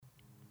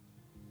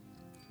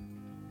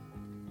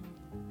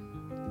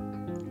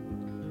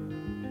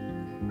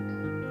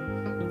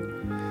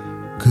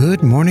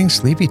Good morning,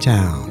 Sleepy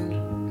Town.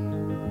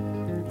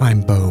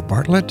 I'm Bo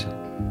Bartlett,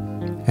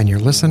 and you're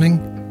listening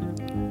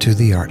to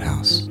the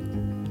ArtHaus.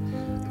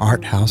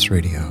 ArtHaus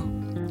Radio,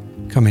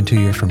 coming to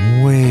you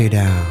from way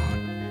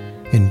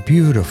down in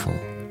beautiful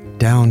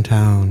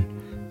downtown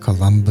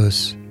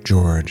Columbus,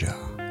 Georgia.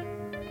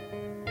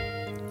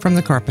 From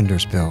the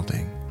Carpenters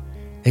Building,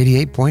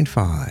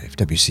 88.5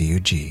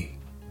 WCUG.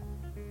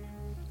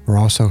 We're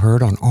also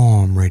heard on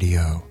Alm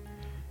Radio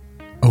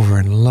over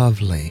in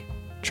lovely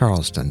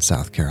Charleston,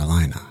 South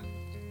Carolina.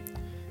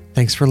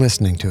 Thanks for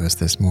listening to us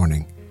this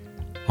morning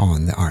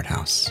on the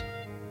ArtHaus.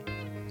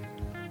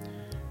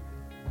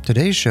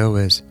 Today's show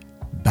is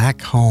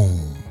Back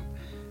Home.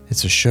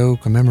 It's a show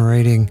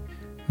commemorating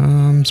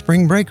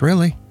spring break,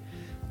 really.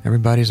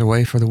 Everybody's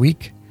away for the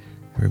week.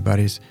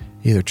 Everybody's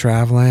either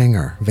traveling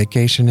or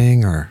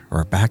vacationing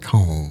or back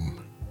home.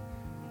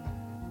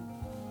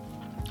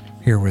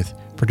 Here with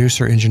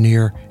producer,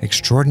 engineer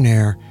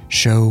extraordinaire,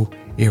 Sho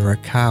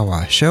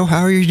Irakawa. Sho,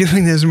 how are you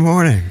doing this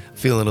morning?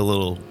 Feeling a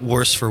little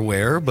worse for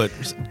wear, but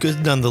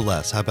good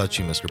nonetheless. How about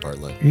you, Mr.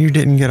 Bartlett? You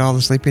didn't get all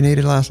the sleep you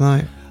needed last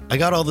night? I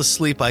got all the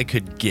sleep I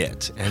could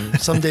get, and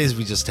some days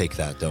we just take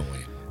that, don't we?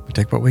 We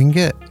take what we can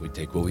get. We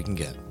take what we can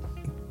get.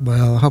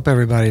 Well, I hope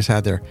everybody's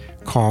had their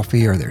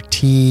coffee or their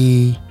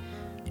tea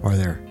or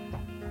their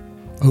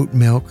oat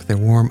milk, their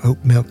warm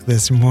oat milk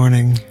this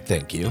morning.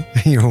 Thank you.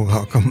 You're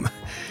welcome.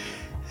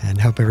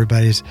 And hope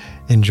everybody's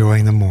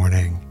enjoying the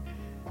morning,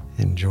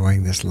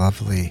 enjoying this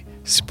lovely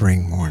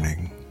spring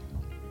morning.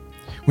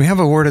 We have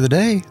a word of the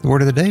day. The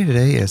word of the day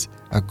today is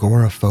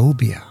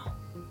agoraphobia.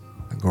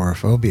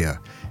 Agoraphobia,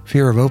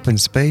 fear of open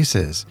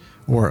spaces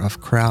or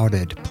of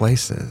crowded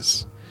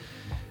places.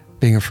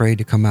 Being afraid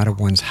to come out of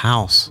one's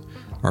house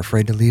or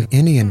afraid to leave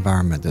any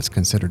environment that's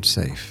considered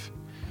safe.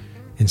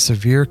 In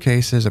severe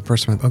cases, a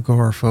person with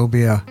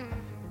agoraphobia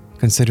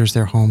considers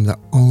their home the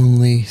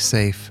only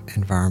safe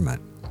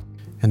environment,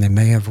 and they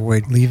may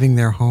avoid leaving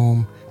their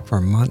home for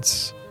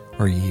months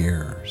or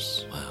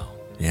years. Wow.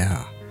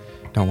 Yeah,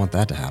 don't want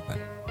that to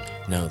happen.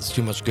 No, there's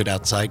too much good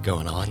outside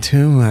going on.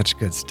 Too much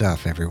good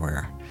stuff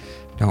everywhere.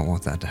 Don't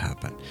want that to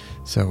happen.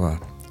 So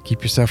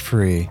keep yourself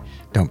free.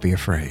 Don't be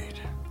afraid.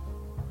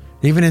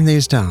 Even in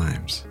these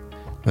times,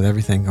 with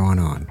everything going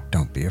on,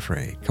 don't be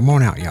afraid. Come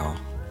on out, y'all.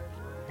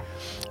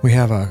 We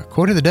have a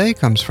quote of the day,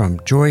 comes from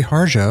Joy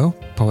Harjo,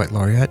 Poet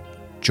Laureate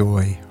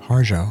Joy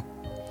Harjo.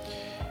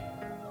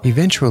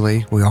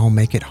 Eventually, we all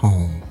make it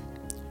home,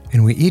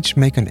 and we each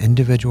make an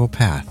individual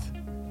path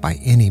by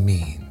any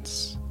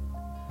means.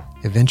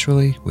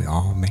 Eventually, we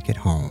all make it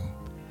home.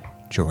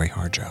 Joy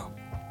Harjo.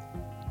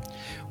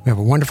 We have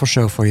a wonderful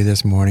show for you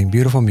this morning.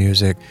 Beautiful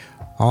music,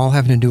 all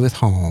having to do with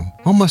home.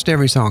 Almost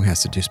every song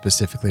has to do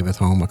specifically with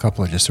home. A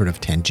couple are just sort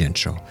of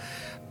tangential.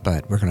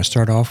 But we're going to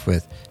start off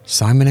with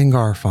Simon and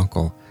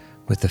Garfunkel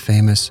with the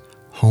famous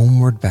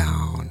Homeward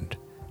Bound.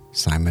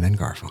 Simon and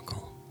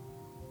Garfunkel.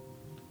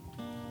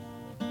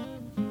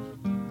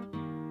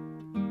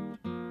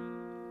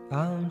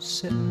 I'm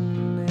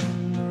sitting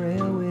in the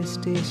railway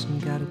station,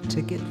 got a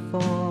ticket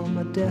for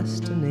my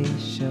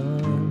destination.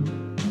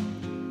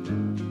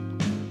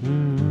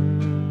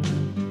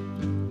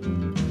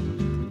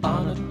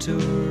 On a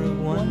tour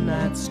of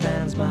one-night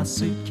stands, my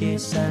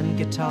suitcase and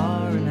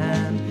guitar in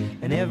hand,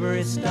 and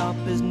every stop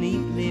is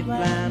neatly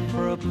planned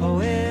for a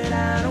poet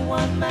and a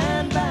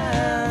one-man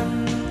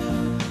band.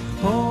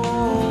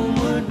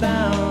 Homeward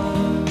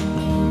bound,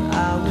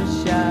 I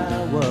wish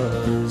I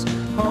was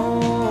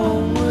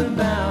homeward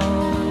bound.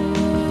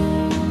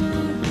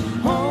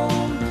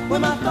 Home, where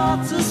my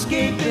thoughts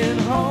escaping,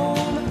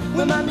 home,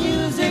 where my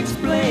music's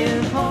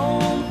playing,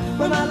 home,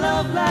 where my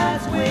love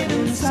lies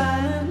waiting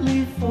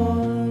silently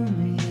for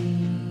me.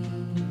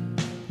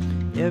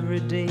 Every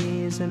day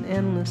is an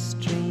endless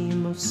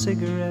stream of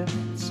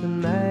cigarettes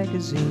and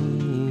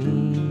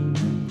magazines.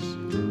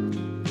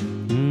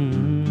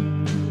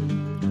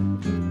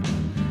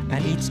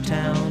 And each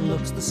town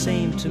looks the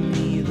same to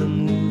me, the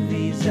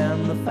movies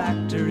and the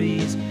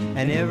factories,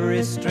 and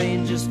every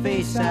stranger's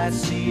face I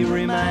see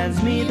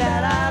reminds me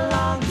that I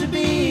long to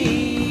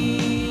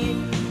be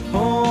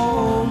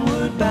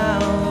homeward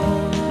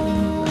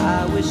bound.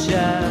 I wish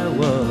I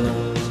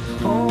was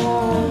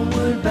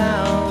homeward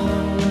bound.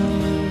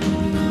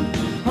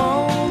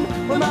 Home,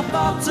 where my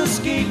thoughts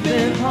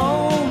escaping,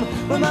 home,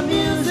 where my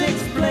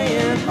music's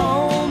playing,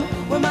 home,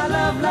 where my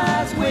love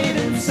lies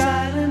waiting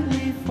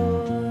silently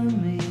for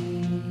me.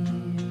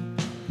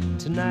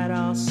 Tonight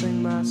I'll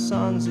sing my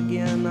songs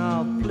again,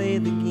 I'll play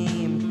the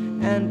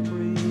game and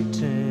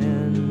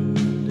pretend.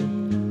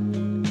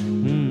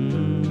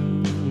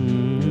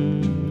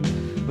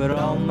 But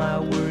all my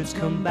words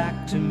come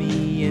back to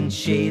me in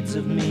shades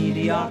of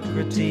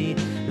mediocrity,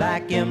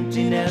 like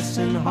emptiness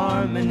and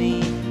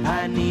harmony.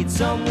 I need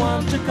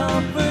someone to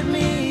comfort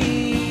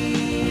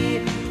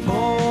me.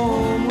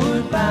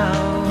 Homeward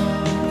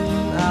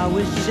bound, I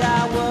wish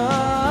I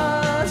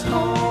was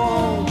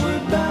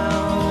homeward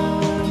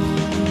bound.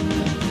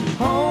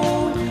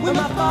 Home, where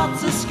my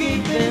thoughts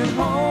escaping,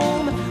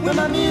 home, where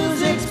my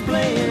music's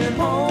playing,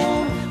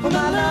 home, where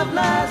my love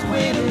lies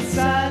waiting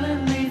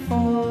silently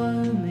for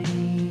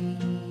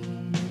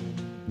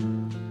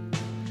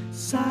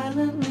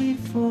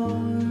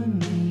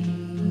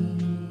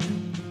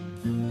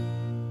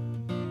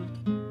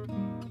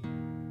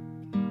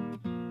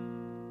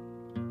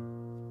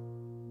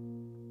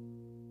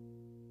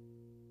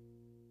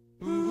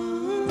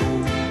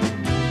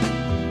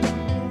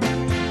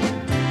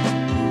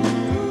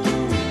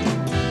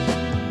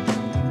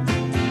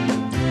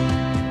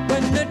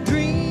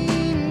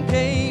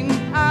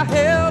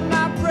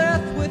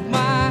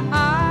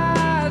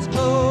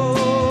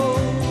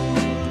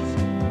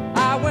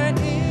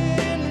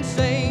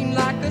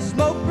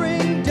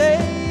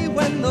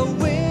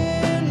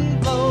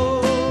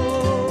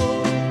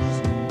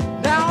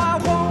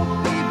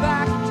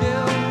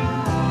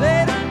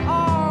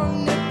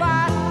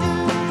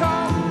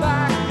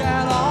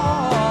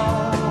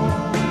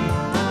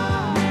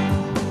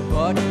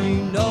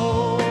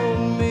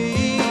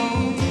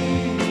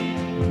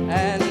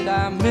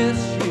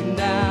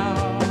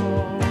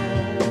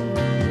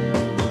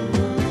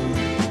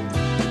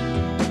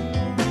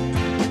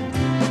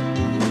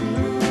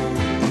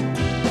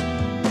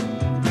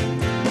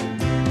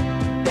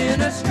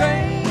a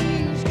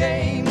strange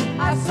game.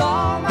 I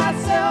saw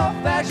myself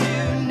as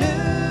you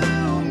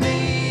knew me.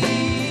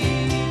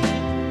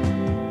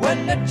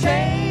 When the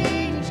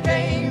change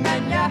came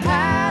and you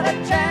had a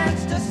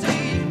chance to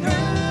see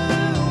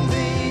through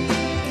me.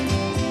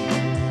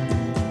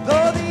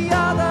 Though the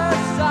other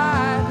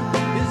side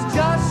is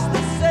just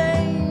the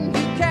same,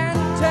 you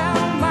can't tell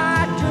my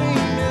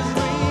dream is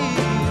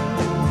real.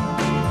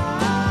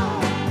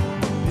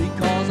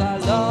 Because I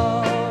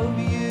love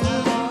you.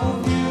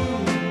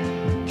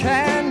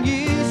 Can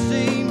you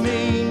see me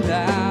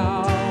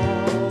now?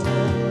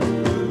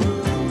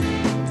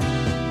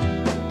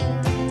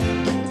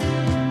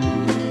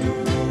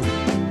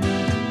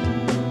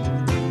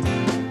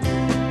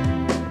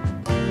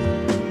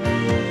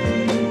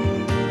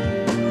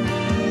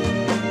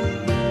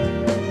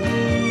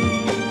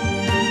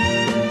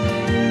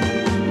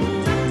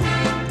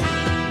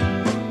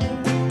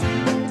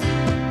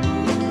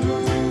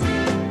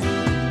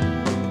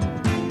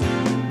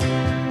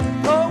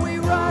 Though we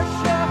rush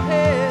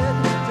ahead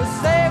to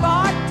save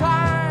our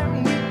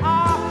time, we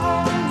are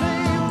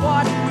only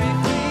what we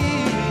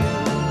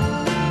feel.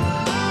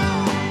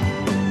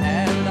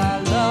 And I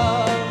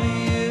love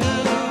you.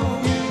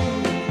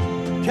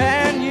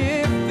 Can you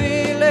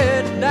feel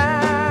it now?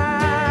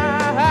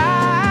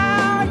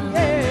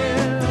 Yes.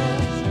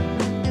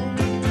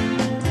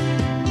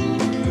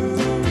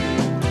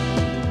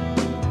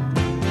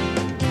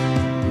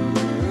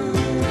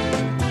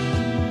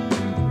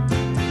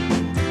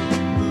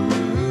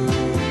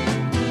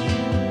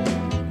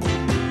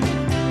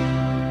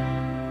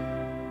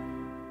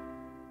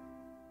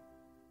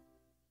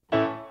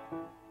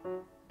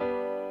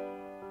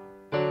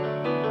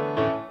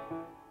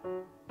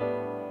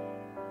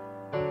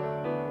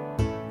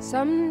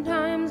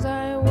 Sometimes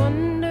I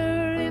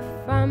wonder if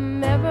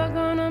I'm ever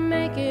gonna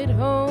make it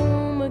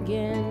home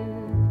again.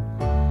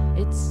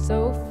 It's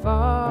so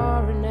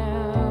far and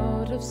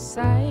out of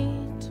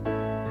sight.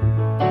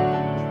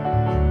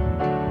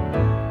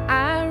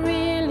 I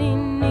really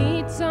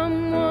need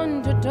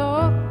someone to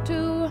talk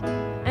to,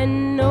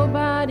 and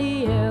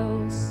nobody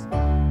else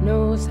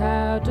knows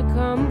how to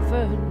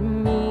comfort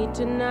me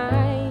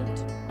tonight.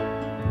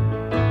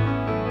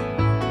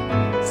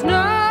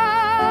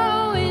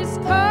 Snow is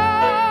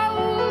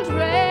cold,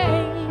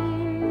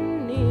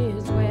 rain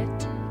is wet,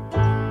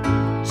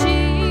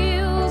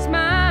 chills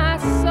my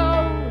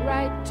soul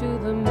right to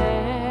the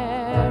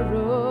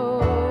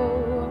marrow.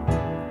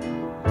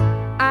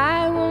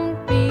 I won't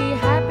be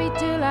happy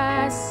till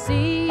I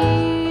see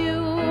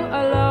you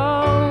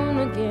alone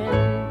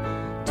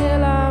again,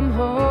 till I'm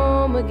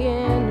home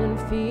again and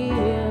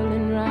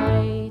feeling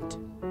right.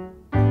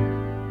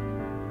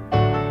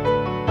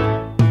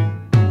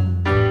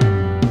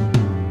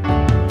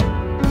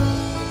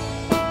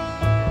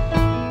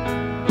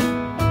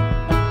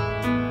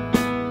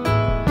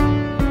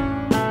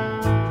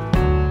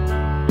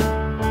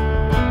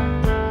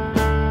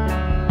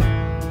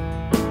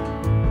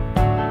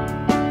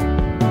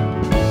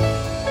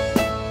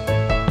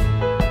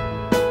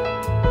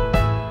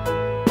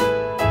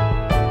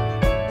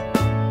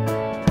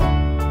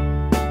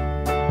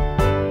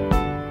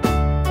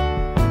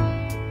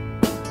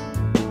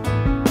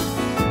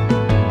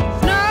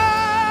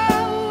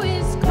 Snow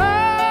is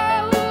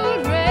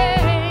cold,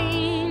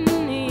 rain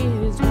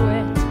is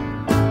wet,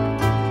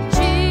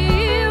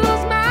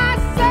 chills my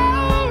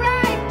soul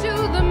right to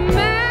the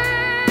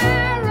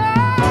marrow.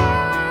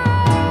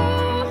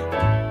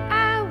 I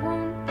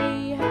won't be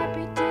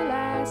happy till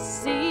I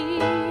see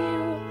you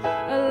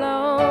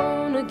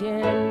alone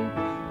again,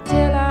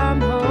 till I'm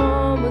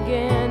home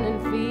again and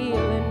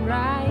feeling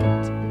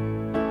right.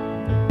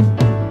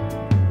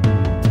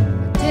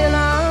 Till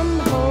I'm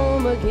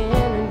home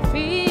again and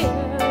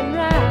feeling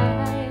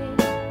right.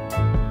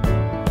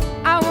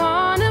 I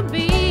wanna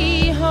be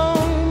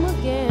home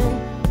again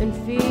and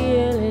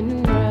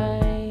feeling right.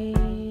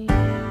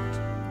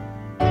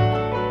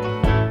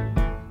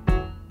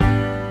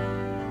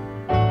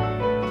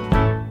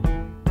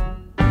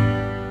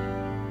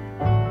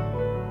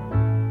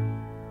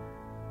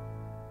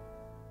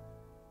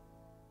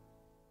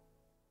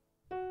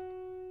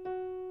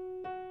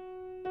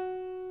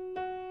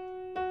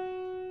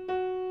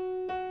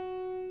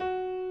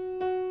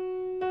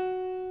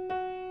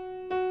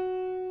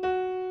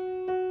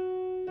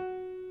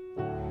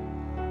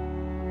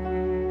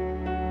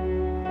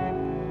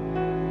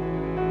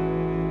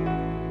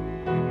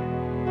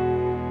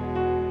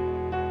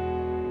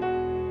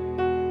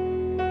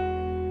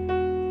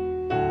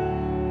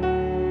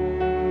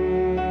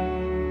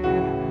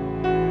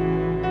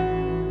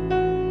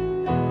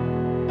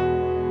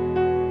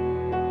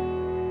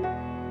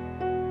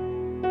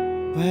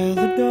 Where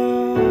the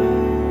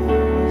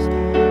doors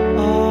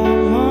are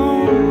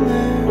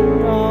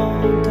moaning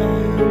all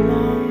day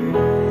long,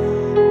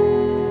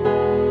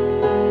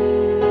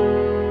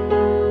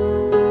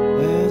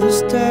 where the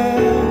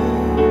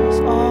stairs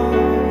are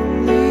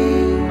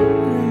leading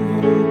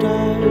from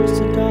dark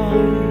to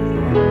dark,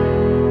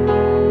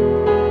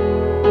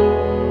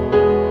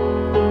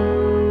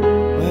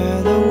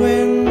 where the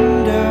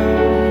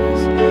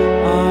windows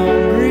are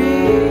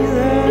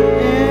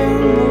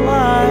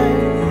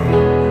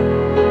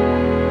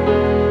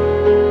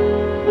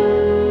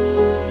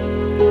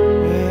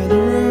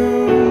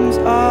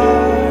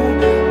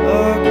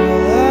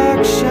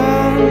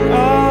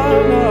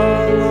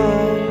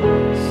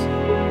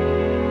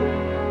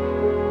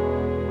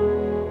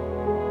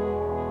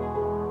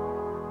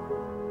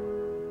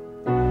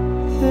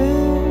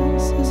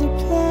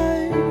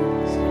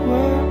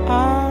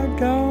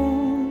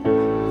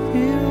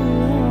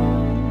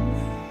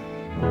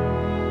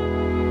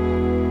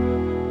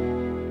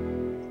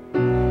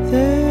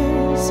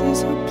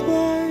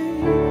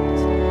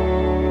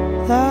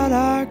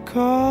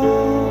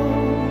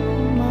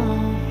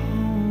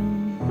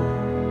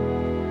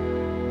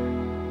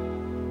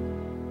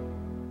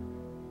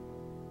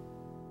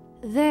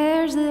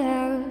There's the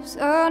house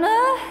on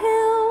a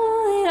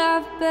hill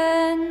that I've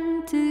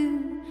been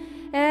to,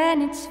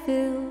 and it's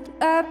filled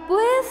up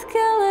with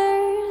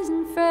colors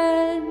and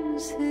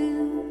friends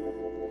who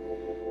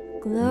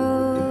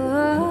glow.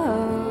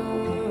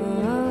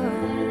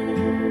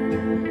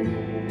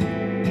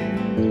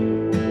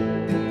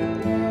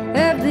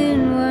 I've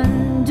been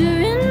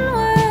wondering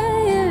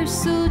why you're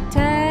so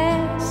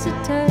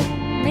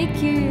taciturn. Make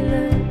your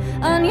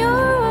love on your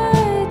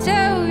words,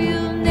 how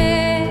you'll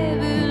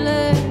never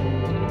learn.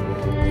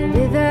 The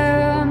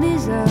rhythm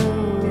is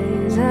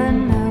always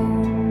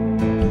unknown.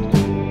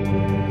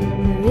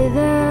 The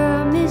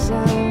rhythm is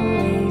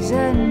always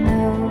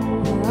unknown.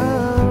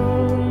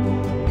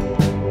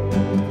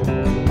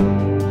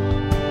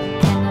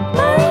 Can I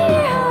buy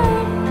your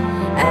heart?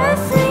 I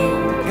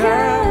think I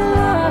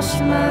lost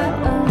my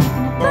own.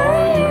 Can I buy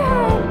your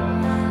heart?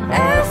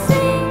 I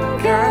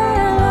think I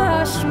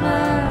lost my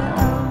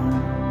own.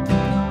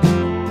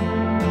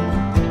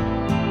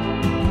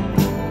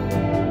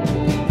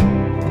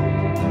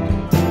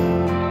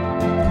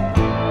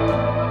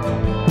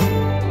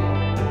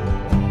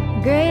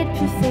 Great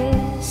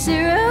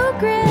Professor, oh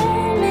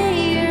grant me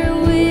your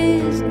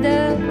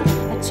wisdom.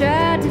 I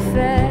tried to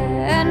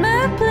find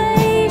my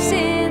place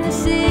in the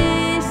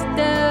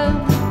system,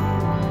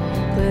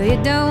 but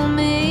it don't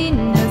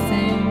mean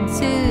nothing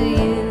to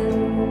you.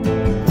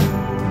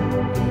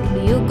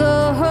 You'll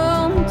go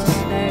home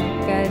just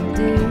like I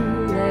do,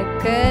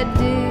 like I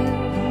do.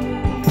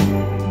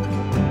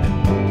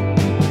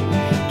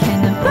 Can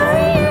I buy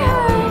your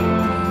heart?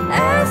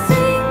 I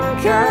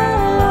think I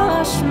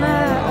lost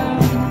my own.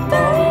 Can I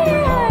buy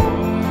your heart?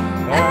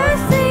 I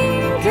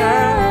think I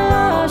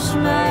lost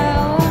my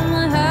own.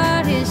 The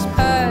hardest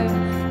part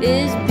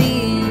is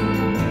being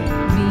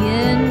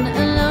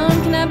alone.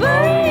 Can I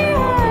buy your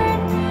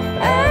heart?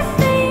 I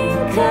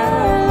think I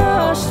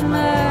lost my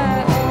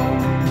own.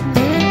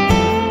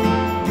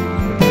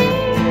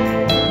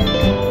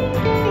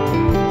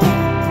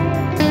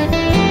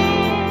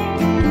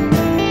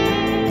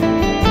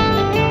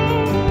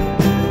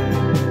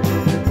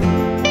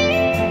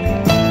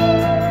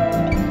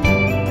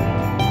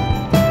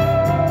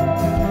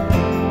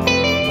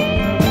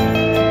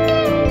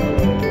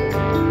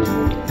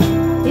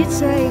 It's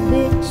a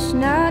bitch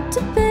not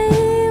to be,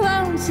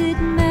 wants it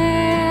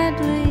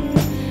madly.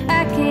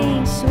 I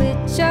can't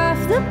switch off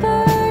the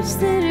parts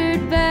that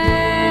hurt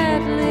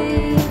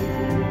badly.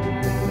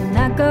 When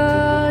I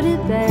go to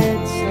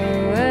bed so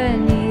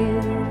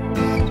unused,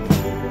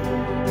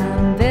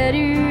 I'm better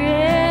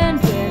and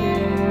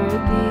better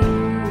abused.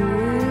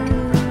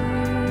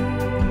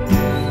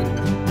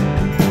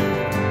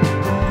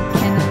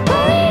 Can I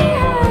buy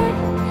your heart?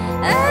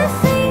 I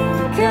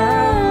think I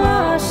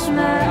lost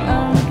my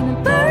own. Can I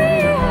buy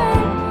your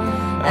heart?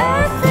 I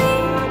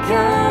think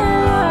I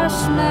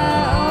lost my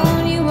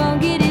own. You won't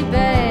get it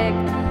back,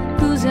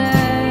 'cause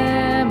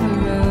I'm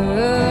a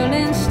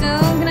rolling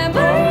stone. Can I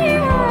buy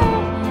your heart?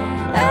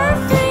 I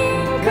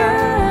think I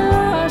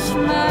lost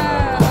my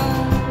own.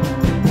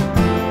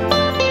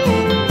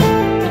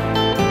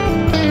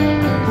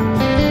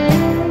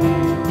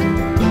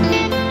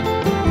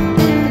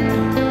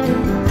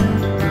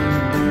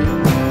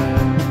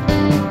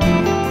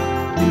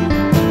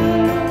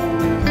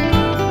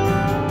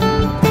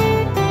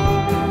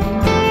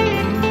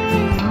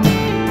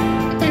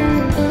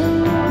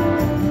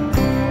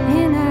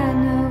 And I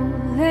know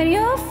that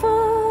your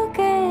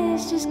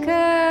forecast is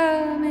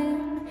coming,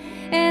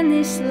 and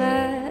this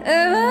light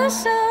of a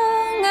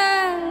song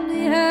I'll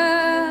be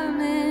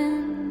humming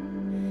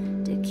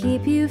to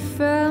keep you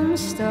from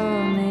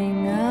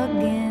storming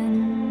again.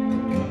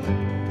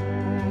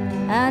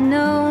 I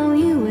know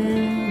you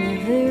will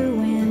never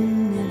win,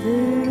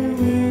 never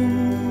win.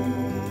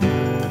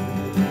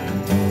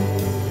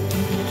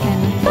 Can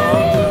I buy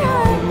your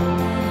heart?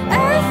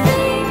 I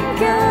think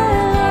I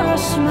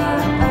lost my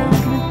own.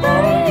 Can I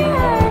buy your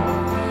heart?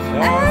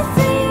 I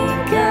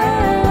think I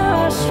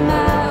lost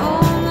my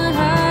own. The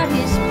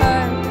hardest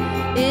part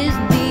is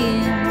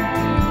being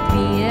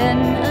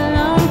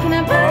alone. Can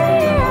I buy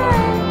your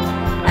heart?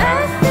 I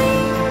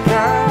think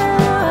I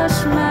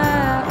lost my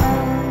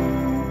own.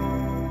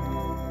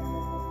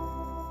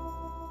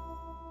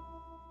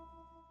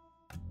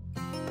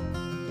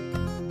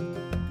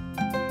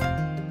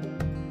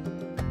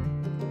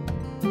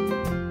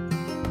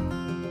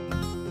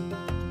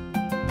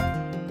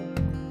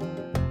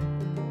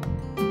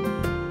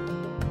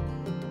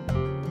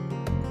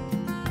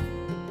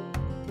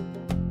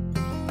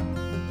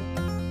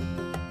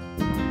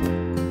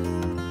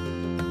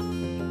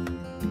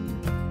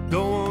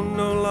 Don't want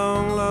no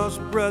long lost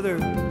brother,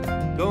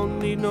 don't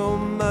need no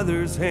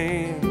mother's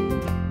hand.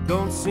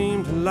 Don't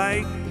seem to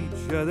like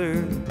each other,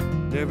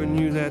 never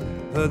knew that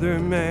other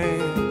man.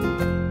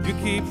 You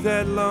keep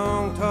that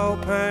long tall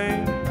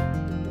pine,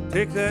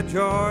 take that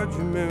Georgia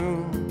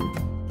moon.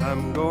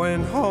 I'm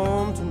going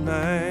home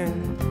tonight,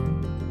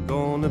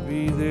 gonna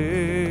be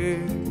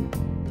there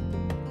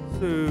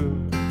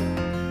soon.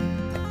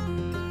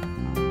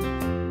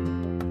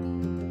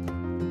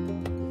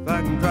 If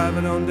I can drive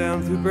it on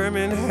down through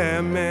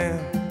Birmingham, man,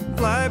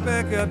 fly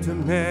back up to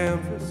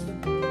Memphis.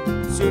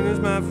 As soon as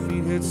my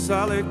feet hit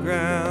solid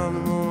ground,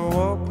 I'm gonna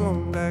walk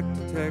on back to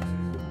Texas.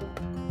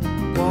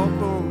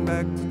 Walk on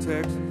back to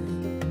Texas.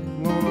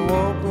 I'm gonna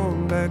walk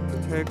on back to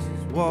Texas.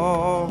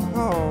 Walk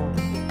on.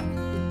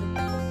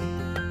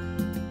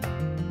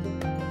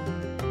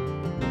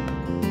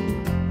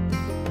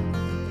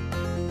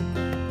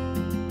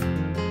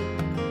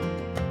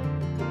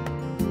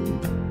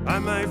 I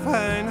might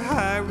find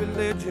high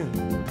religion,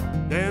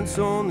 dance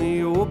on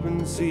the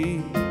open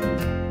sea,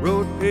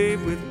 road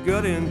paved with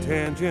good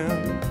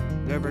intention,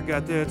 never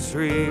got that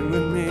straight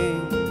with me.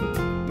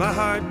 My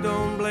heart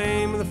don't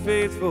blame the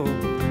faithful,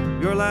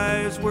 your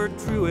lies were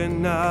true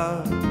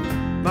enough.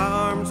 My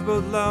arms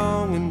both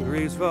long and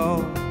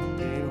graceful,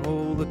 can't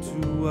hold the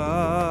two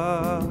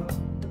up.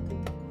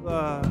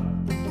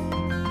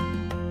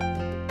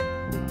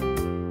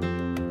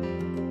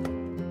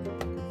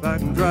 If I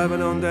can drive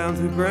it on down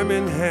through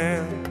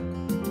Birmingham,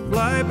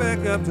 fly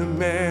back up to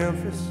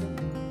Memphis.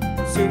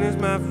 As soon as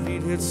my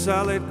feet hit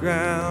solid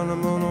ground,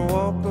 I'm gonna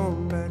walk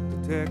on back to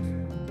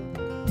Texas.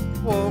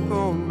 Walk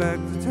on back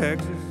to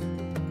Texas.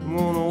 I'm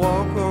gonna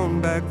walk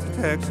on back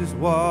to Texas.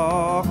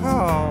 Walk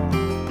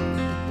on.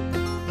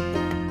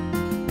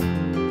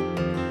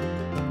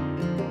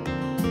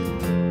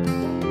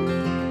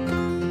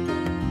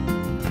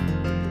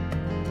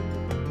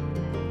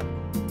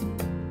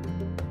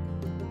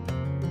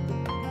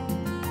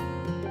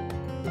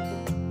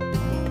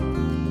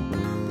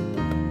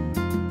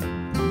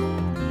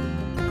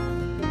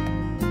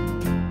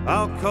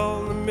 I'll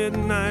call the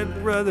midnight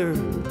brother,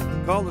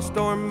 call the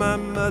storm my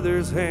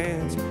mother's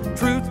hands.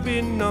 Truth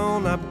be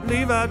known, I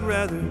believe I'd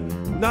rather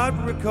not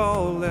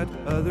recall that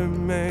other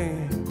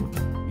man.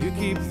 You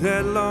keep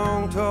that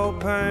long, tall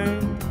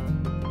pine,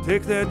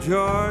 take that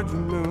Georgia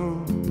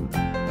moon.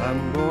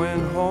 I'm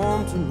going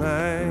home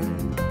tonight,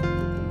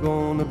 I'm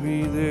gonna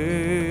be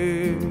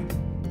there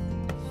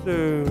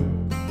soon.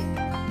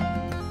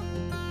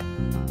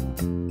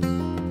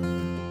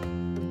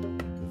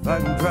 If I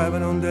can drive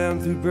it on down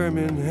through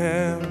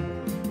Birmingham,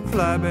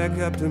 fly back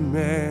up to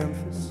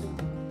Memphis.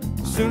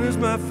 As soon as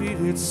my feet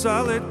hit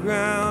solid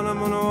ground, I'm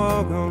gonna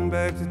walk on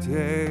back to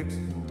Texas.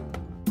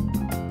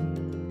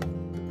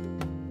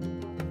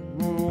 I'm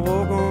gonna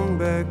walk on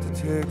back to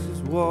Texas,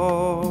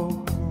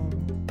 walk on.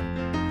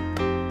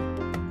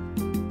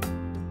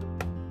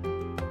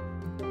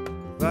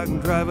 If I can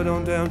drive it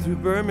on down through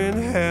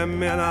Birmingham,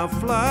 man, I'll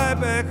fly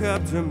back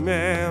up to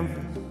Memphis.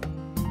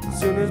 As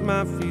soon as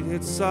my feet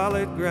hit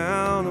solid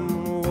ground, I'm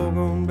gonna walk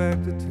on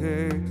back to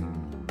Texas.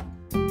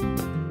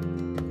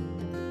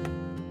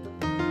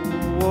 I'm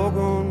gonna walk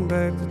on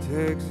back to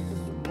Texas,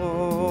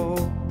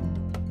 walk.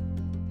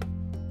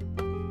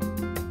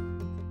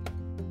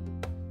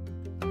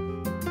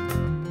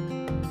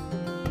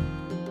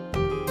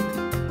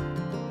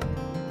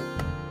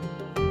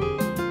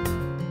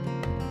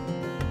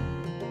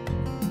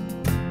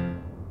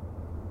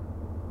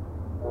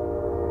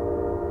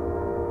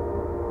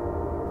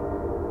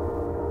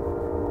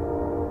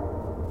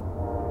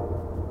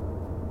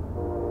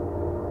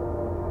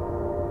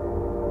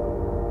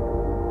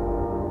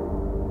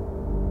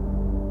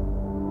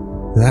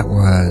 That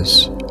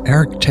was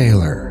Eric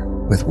Taylor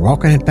with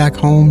Walking It Back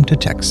Home to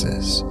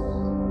Texas.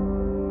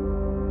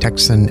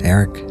 Texan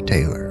Eric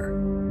Taylor,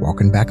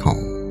 walking back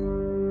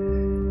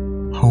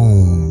home.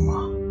 Home.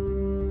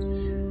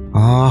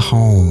 Ah,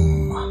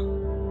 home.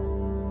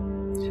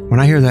 When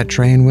I hear that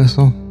train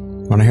whistle,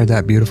 when I hear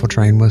that beautiful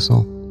train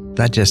whistle,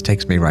 that just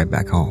takes me right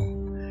back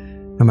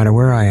home, no matter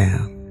where I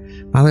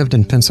am. I lived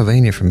in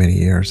Pennsylvania for many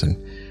years, and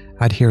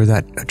I'd hear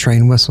that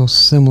train whistle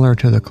similar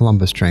to the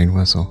Columbus train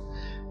whistle.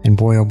 And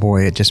boy, oh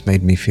boy, it just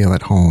made me feel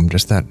at home.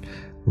 Just that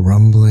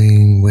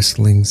rumbling,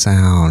 whistling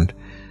sound.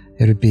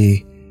 It would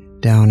be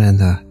down in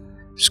the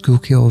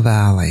Schuylkill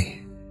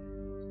Valley,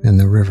 in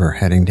the river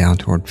heading down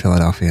toward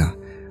Philadelphia,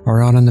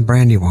 or out on the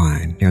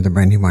Brandywine, near the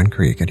Brandywine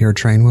Creek. I'd hear a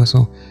train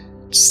whistle,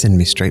 send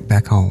me straight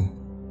back home.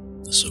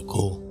 That's so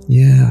cool.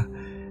 Yeah.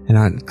 And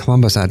at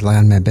Columbus, I'd lie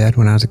on my bed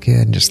when I was a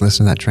kid and just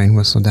listen to that train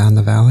whistle down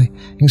the valley.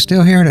 You can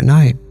still hear it at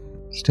night.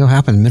 Still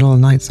happens middle of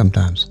the night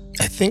sometimes.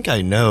 I think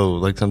I know.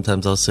 Like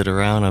sometimes I'll sit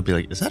around, I'll be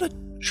like, is that a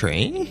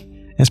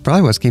train? It's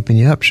probably what's keeping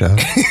you up, Show.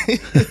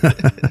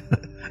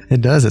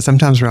 It does. It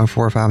sometimes around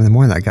 4 or 5 in the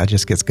morning, that guy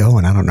just gets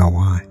going. I don't know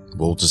why.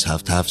 We'll just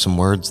have to have some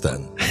words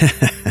then. I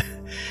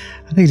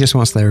think he just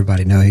wants to let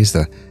everybody know he's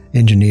the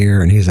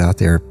engineer and he's out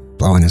there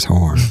blowing his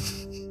horn.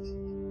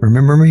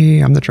 Remember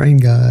me? I'm the train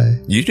guy.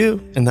 You do,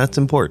 and that's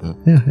important.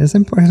 Yeah, it's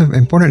an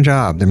important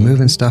job. They're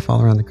moving stuff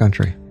all around the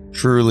country.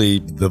 Truly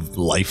the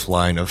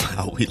lifeline of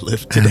how we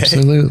live today.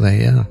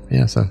 Absolutely, yeah.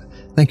 Yeah, so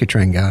thank you,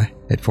 train guy,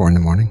 at 4 in the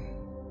morning.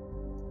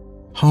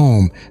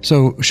 Home.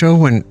 So, Show,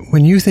 when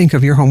you think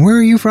of your home, where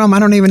are you from? I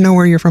don't even know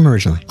where you're from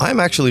originally. I'm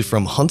actually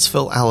from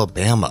Huntsville,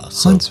 Alabama.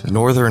 So Huntsville.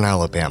 Northern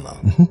Alabama.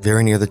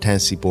 Very near the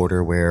Tennessee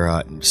border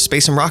where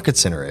Space and Rocket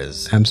Center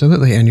is.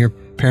 Absolutely. And your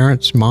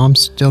parents' mom's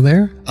still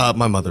there?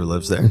 My mother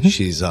lives there.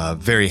 She's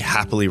very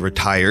happily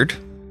retired.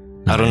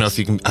 I don't know if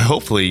you can,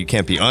 hopefully you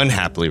can't be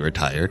unhappily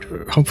retired.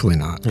 Hopefully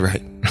not.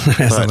 Right.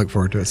 Yes, I look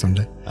forward to it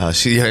someday.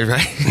 Yeah,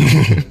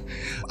 right.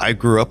 I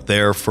grew up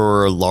there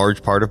for a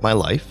large part of my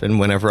life. And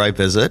whenever I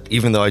visit,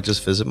 even though I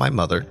just visit my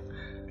mother,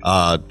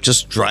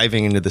 just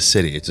driving into the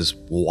city, it just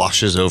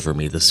washes over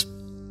me. This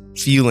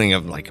feeling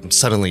of like, I'm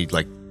suddenly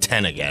like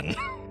 10 again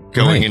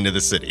going into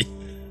the city.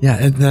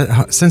 Yeah.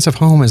 The sense of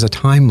home is a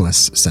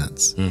timeless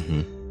sense.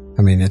 Mm-hmm.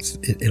 I mean,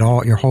 it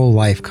all, your whole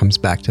life comes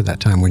back to that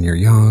time when you're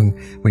young,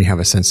 when you have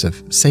a sense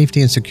of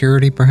safety and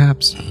security,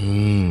 perhaps.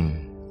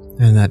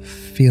 And that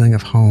feeling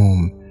of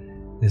home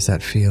is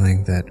that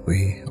feeling that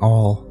we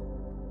all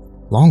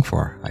long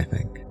for, I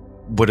think.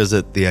 What is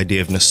it? The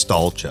idea of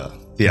nostalgia.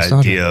 The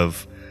idea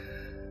of,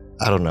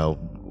 I don't know,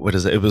 what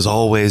is it? It was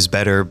always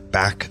better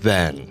back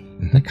then.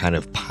 Mm-hmm. Kind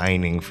of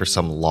pining for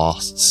some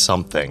lost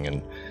something.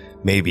 And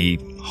maybe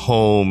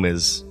home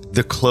is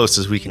the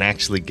closest we can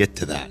actually get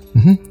to that.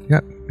 Mm-hmm.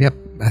 Yep.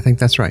 I think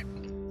that's right.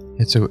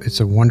 It's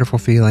a wonderful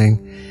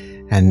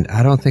feeling. And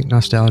I don't think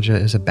nostalgia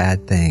is a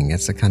bad thing.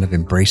 It's a kind of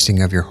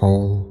embracing of your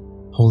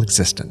whole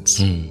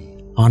existence,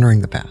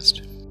 honoring the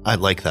past. I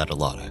like that a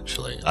lot,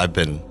 actually. I've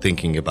been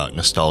thinking about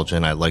nostalgia,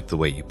 and I like the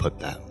way you put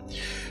that.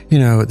 You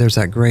know, there's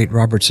that great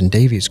Robertson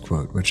Davies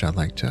quote, which I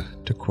like to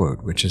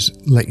quote, which is,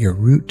 let your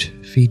root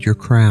feed your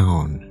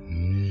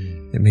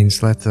crown. It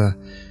means let the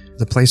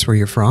place where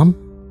you're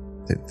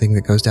from, the thing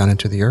that goes down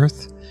into the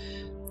earth,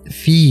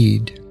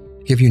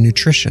 give you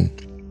nutrition.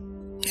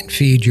 And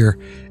feed your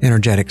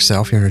energetic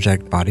self, your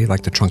energetic body,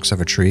 like the trunks of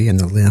a tree and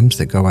the limbs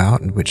that go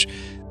out, in which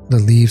the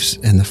leaves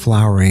and the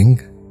flowering,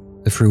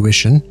 the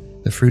fruition,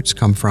 the fruits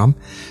come from.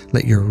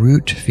 Let your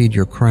root feed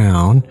your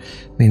crown,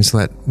 means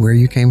let where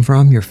you came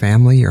from, your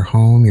family, your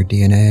home, your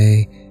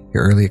DNA,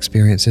 your early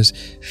experiences,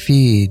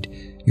 feed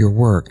your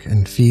work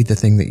and feed the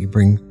thing that you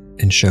bring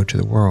and show to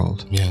the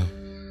world. Yeah.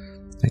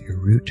 Let your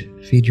root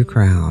feed your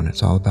crown.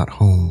 It's all about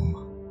home.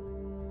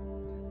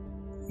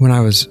 When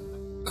I was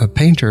a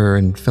painter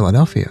in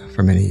Philadelphia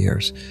for many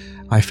years,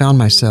 I found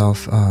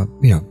myself,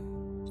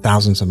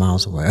 1,000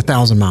 miles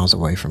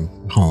away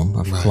from home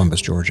of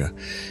Columbus, Georgia.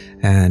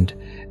 And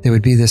there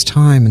would be this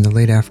time in the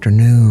late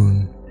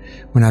afternoon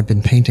when I'd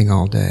been painting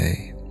all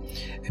day.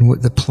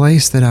 And the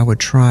place that I would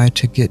try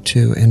to get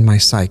to in my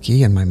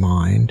psyche and my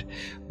mind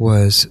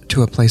was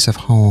to a place of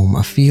home,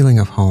 a feeling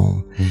of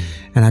home.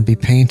 And I'd be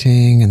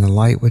painting and the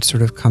light would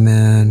sort of come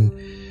in,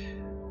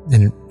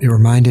 and it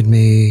reminded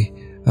me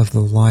of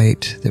the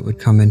light that would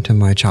come into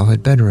my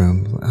childhood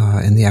bedroom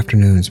in the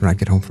afternoons when I'd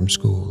get home from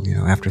school,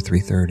 after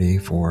 3:30,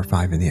 4 or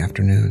 5 in the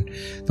afternoon,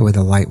 the way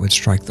the light would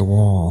strike the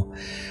wall.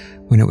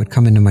 When it would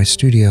come into my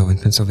studio in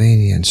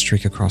Pennsylvania and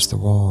streak across the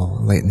wall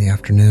late in the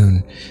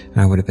afternoon, and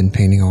I would have been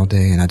painting all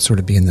day and I'd sort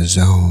of be in the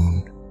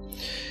zone.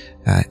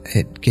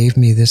 It gave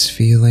me this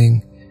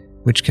feeling,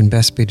 which can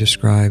best be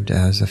described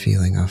as a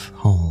feeling of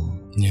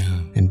home.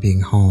 Yeah. And being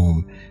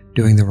home,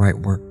 doing the right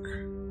work.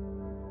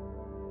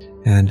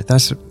 And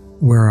that's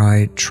where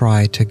I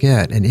try to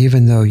get. And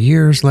even though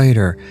years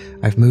later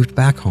I've moved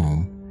back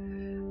home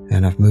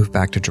and I've moved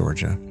back to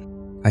Georgia,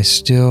 I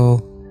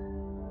still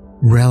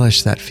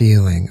relish that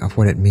feeling of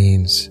what it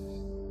means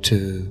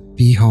to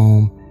be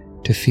home,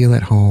 to feel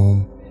at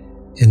home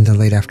in the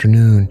late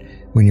afternoon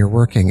when you're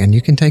working. And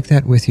you can take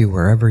that with you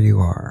wherever you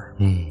are.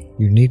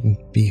 You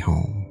needn't be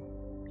home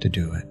to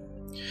do it.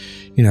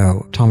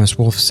 Thomas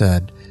Wolfe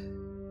said,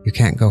 you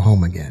can't go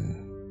home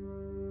again.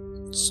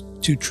 It's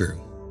too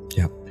true.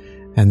 Yep.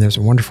 And there's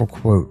a wonderful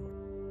quote.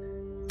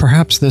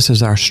 Perhaps this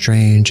is our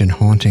strange and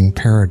haunting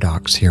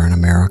paradox here in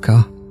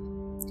America,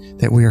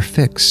 that we are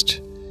fixed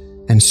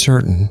and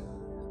certain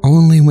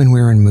only when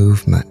we're in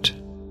movement.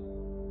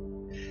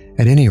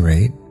 At any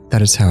rate,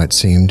 that is how it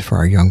seemed for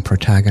our young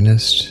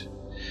protagonist,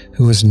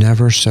 who was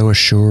never so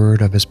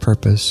assured of his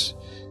purpose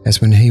as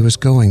when he was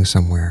going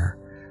somewhere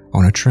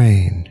on a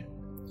train.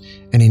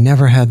 And he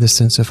never had the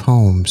sense of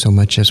home so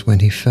much as when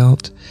he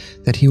felt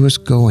that he was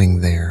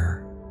going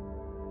there.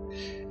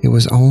 It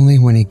was only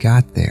when he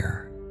got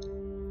there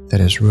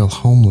that his real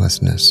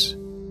homelessness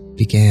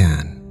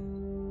began.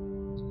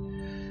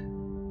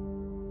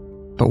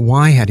 But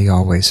why had he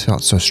always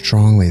felt so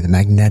strongly the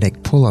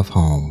magnetic pull of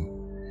home?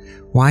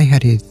 Why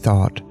had he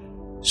thought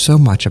so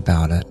much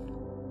about it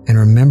and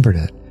remembered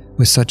it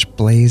with such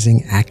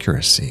blazing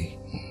accuracy?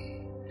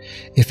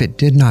 If it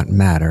did not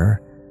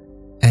matter,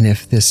 and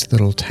if this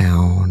little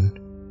town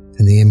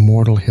and the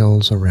immortal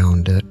hills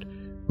around it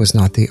was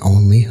not the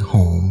only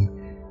home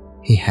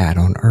he had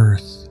on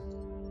earth,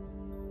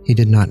 he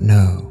did not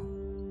know.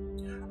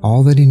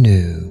 All that he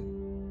knew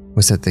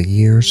was that the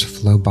years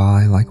flow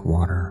by like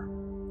water,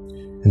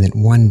 and that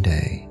one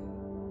day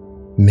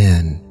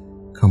men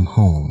come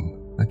home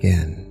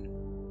again.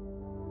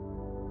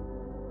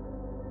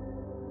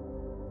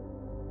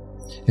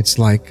 It's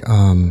like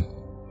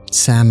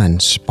salmon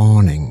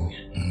spawning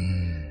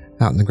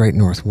out in the great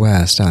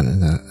Northwest, out in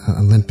the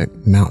Olympic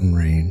mountain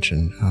range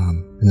and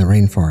in the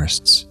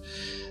rainforests.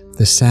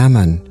 The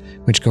salmon,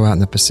 which go out in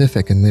the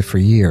Pacific and live for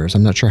years.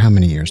 I'm not sure how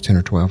many years, 10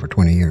 or 12 or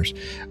 20 years.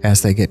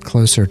 As they get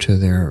closer to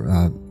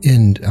their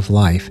end of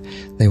life,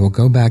 they will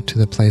go back to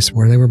the place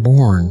where they were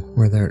born,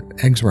 where their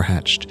eggs were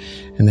hatched,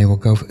 and they will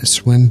go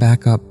swim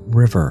back up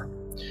river.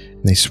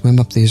 And they swim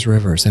up these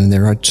rivers, and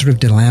they're sort of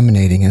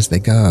delaminating as they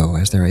go,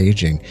 as they're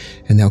aging,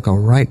 and they'll go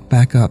right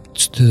back up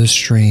to the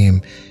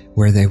stream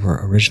where they were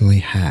originally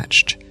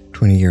hatched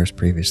 20 years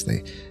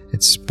previously.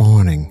 It's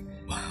spawning,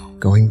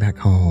 going back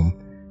home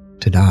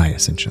to die,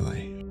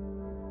 essentially.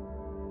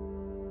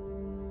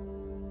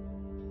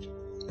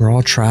 We're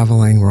all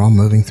traveling, we're all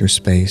moving through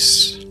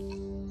space.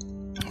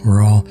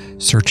 We're all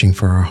searching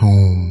for our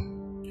home,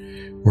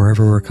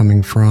 wherever we're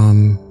coming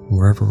from,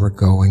 wherever we're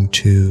going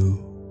to,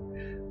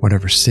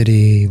 whatever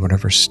city,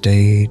 whatever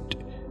state,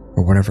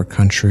 or whatever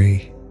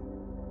country,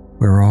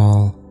 we're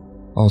all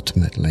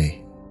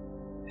ultimately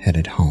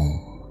headed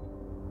home.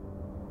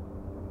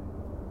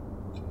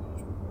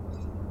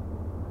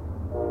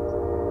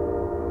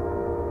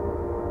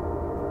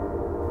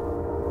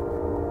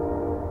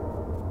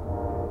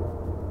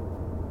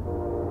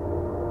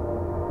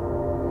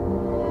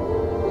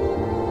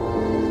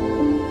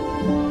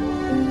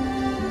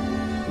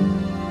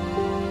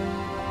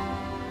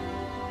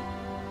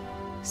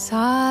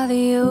 Saw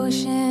the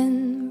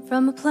ocean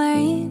from a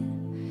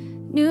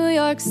plane, New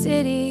York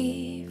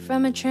City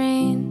from a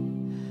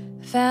train.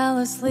 Fell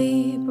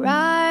asleep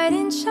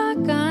riding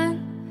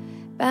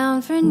shotgun,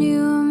 bound for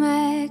New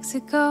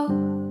Mexico.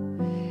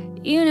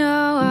 You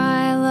know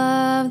I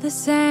love the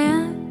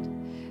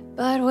sand,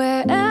 but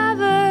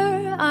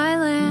wherever I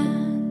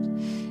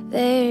land,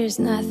 there's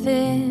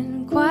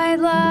nothing quite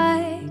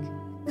like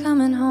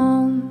coming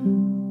home.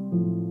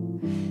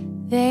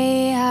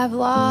 They have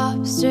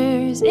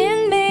lobsters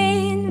in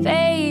Maine,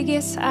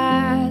 Vegas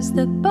has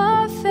the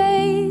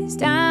buffets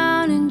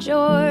down in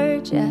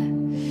Georgia.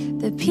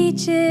 The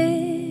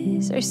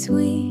peaches are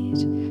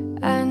sweet,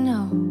 I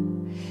know,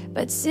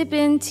 but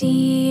sipping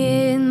tea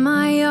in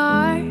my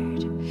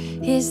yard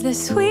is the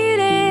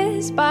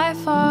sweetest by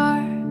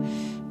far.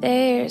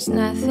 There's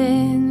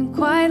nothing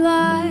quite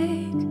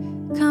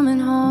like coming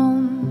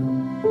home.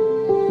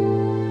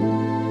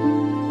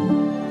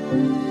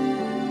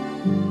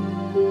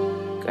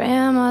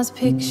 Grandma's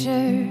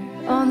picture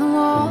on the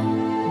wall,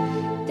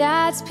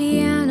 Dad's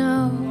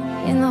piano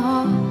in the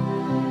hall.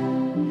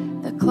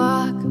 The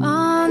clock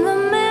on the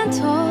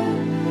mantle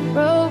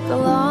broke a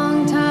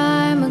long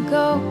time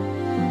ago.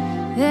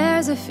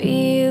 There's a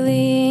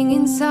feeling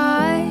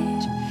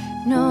inside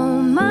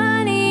no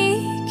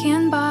money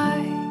can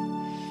buy.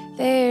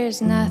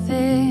 There's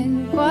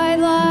nothing quite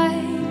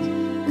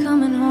like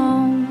coming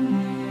home.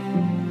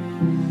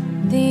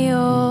 The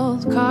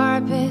old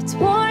carpet's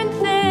worn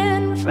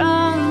thin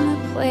from the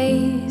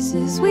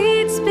places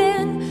we'd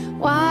spin,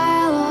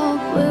 while old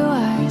blue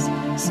eyes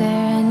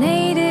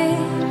serenaded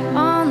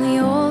on the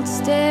old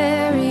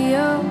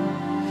stereo.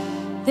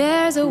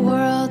 There's a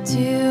world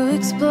to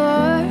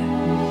explore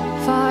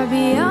far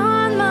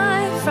beyond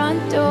my front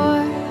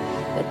door,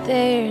 but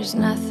there's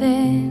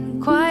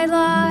nothing quite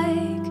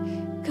like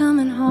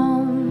coming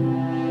home.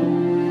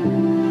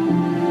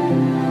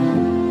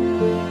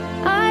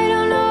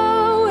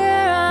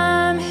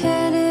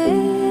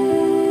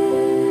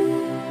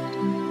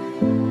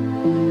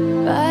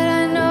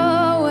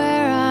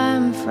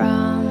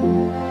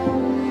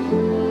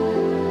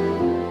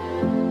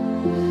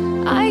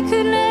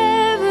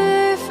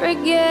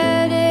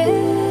 Forget it.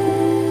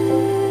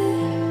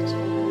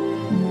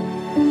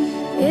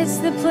 It's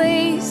the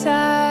place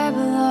I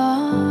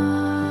belong.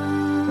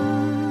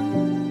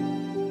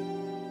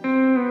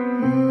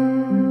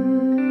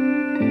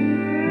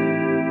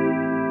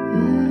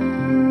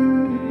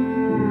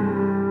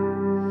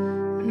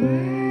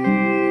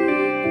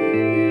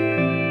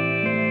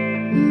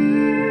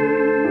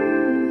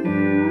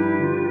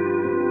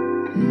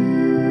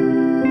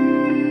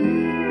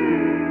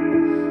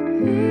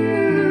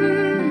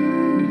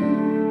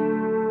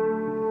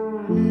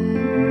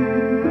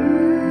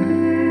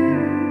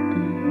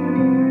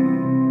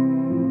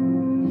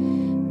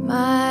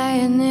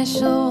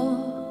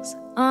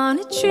 On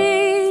a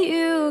tree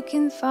you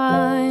can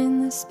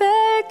find the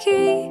spare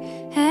key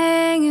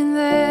hanging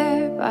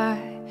there by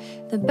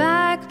the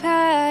back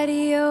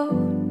patio.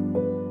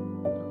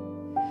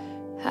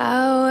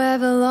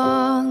 However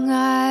long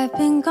I've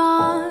been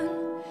gone,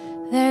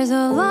 there's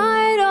a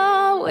light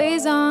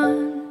always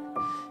on.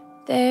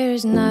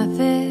 There's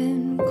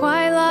nothing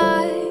quite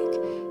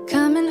like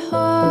coming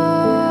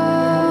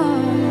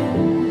home.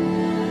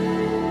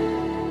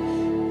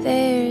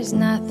 There's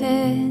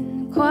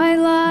nothing quite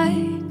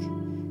like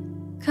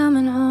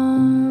coming home.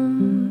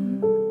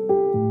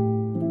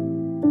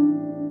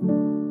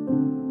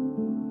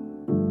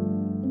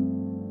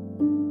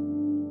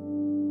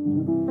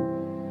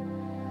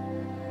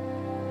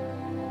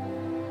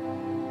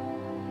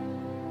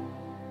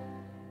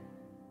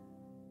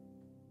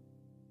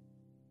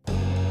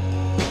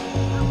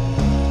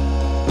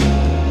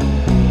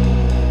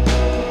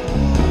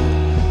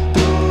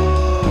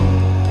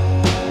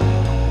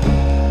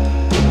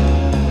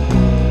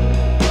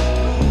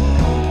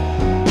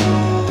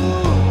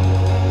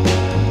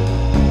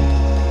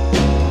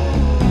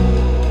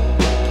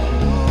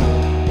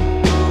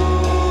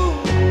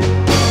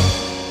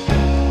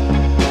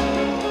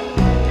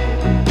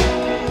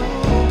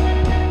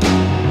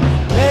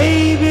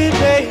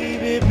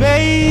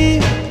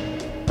 babe,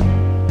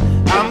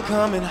 I'm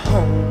coming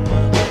home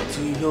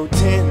to your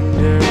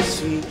tender,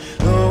 sweet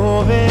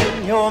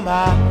loving. You're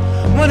my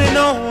one and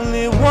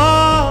only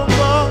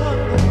woman.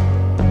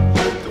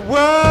 The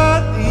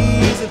world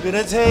needs a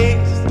bitter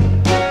taste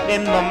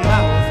in my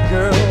mouth,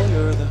 girl.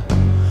 You're the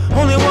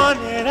only one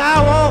that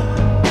I want.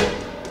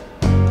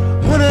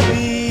 Wanna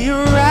be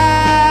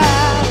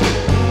around.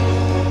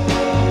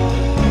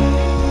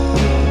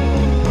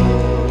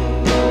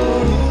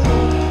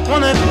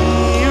 Wanna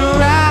be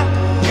around,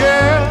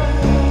 girl.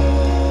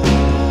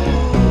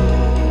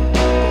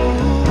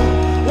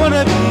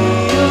 Wanna be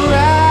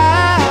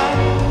around,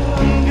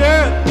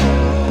 girl.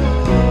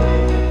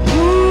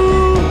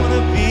 Ooh,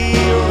 wanna be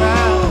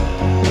around.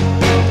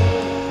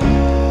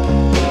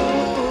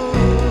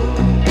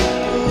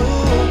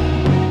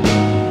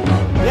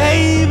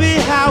 Baby,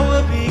 I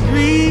would be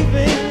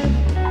grieving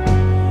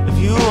if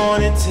you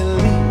wanted to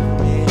leave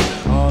me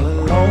all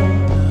alone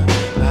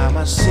by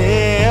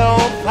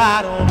myself.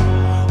 I don't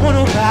want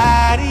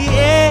nobody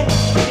else.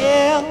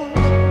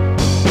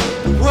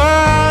 The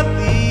world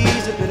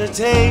leaves a bitter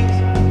taste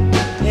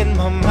in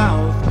my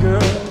mouth,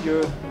 girl.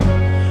 You're the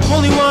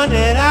only one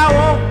that I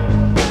want.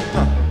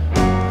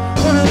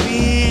 Wanna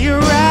be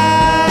around.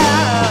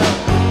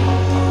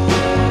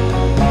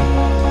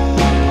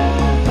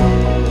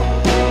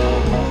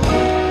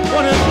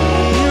 Wanna be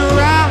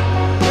around,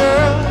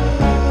 girl.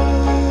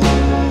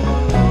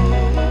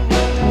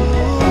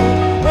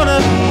 Wanna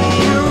be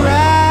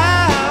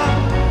around,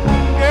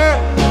 girl.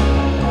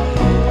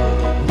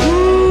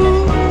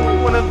 Ooh,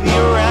 wanna be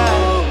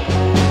around.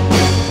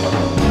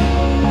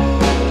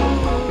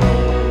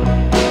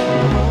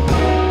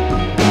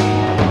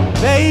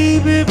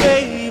 Baby,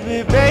 baby,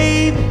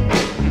 baby,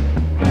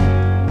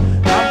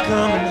 I'm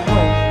coming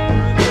home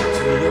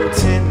to your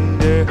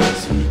tender,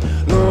 sweet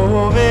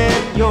loving.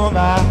 You're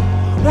my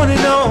one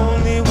and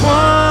only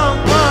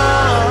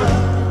woman.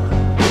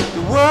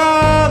 The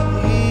world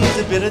needs a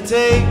bitter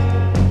taste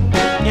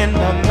in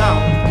my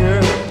mouth,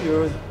 girl.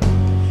 You're the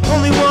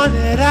only one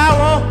that I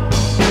want.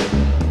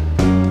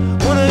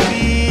 Wanna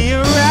be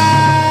around.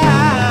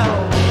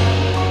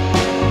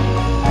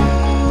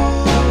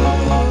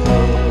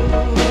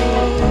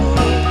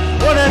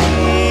 Wanna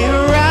be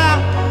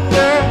around,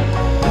 girl.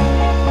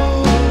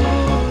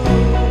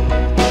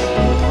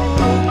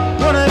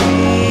 Wanna be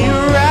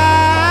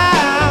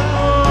around,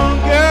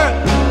 girl.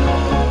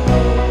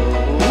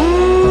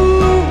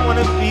 Ooh,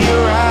 wanna be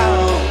around,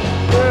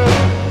 girl.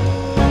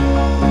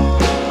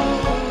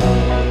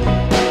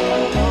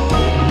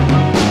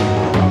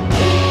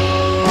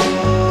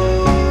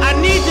 I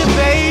need you,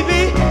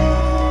 baby,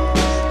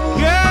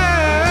 girl.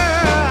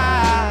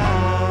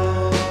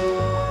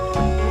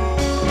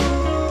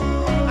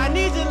 I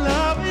need your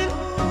loving,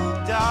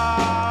 darling.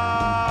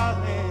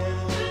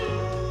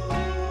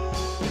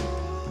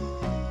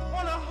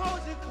 Wanna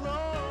hold you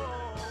close.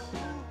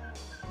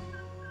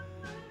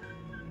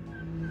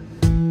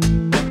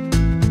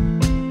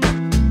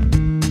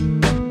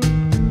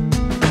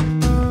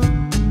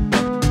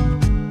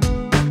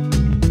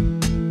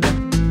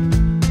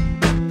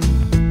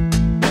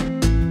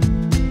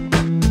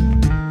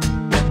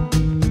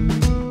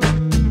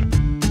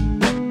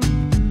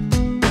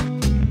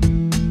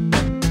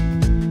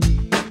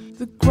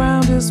 The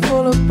ground is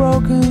full of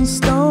broken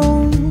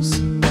stones.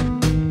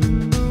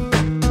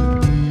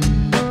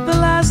 The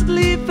last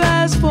leaf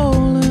has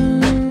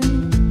fallen.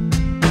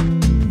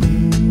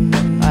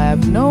 I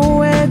have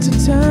nowhere to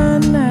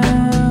turn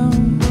now.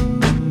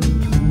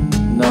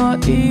 Nor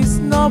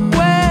east, nor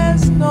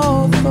west,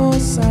 north or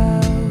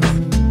south.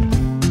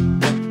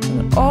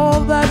 And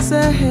all that's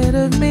ahead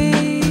of me,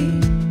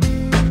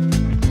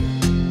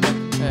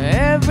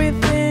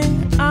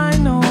 everything I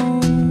know.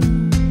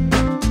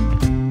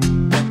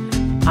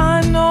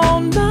 I know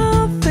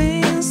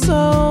nothing,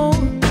 so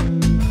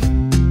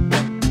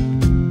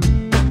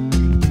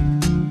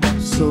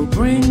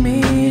bring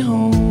me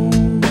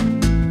home.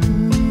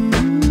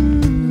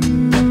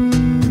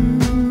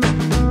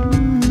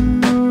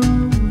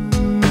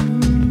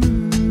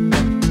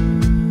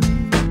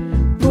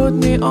 Put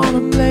me on a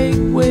plate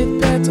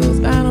with petals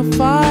and a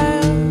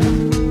fire,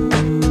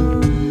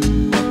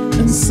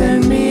 and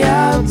send me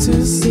out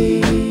to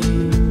sea.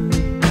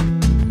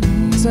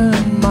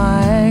 Turn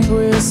my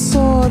angry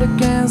sword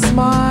against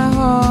my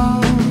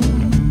heart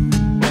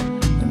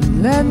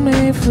and let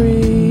me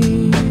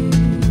free.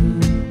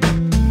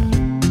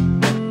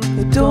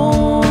 The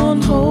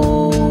dawn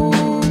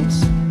holds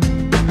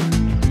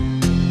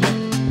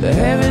the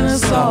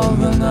heaviness of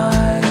the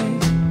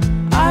night.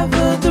 I've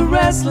heard the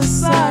restless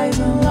sighs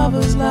and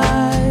lovers'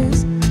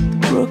 lies, the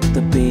brook,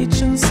 the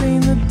beach, and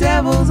seen the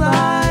devil's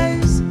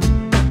eyes.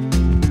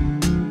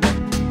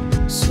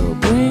 So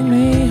bring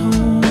me home.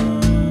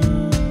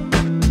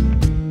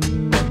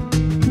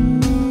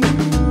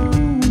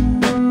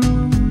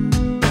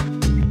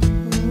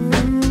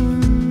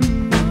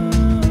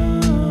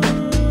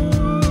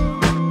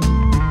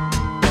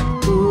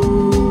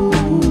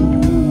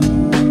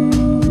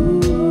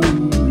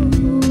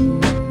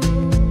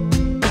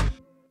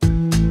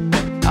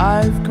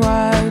 I've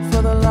cried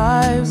for the the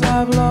lives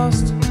I've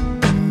lost.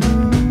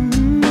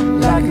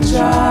 Like a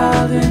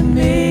child in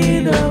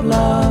need of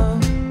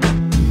love.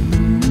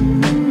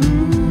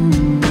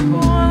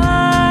 Well,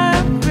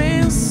 I've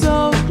been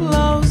so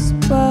close,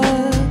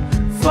 but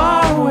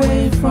far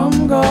away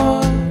from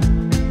God.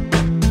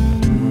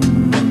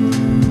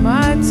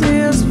 My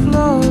tears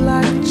flow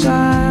like a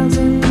child's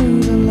in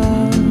need of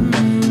love.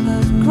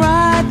 I've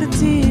cried the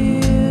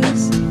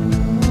tears,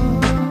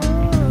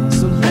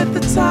 so let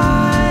the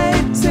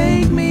tide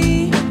take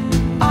me.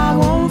 I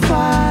won't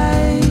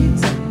fight.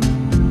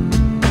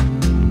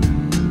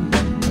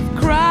 I've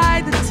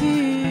cried the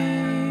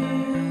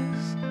tears.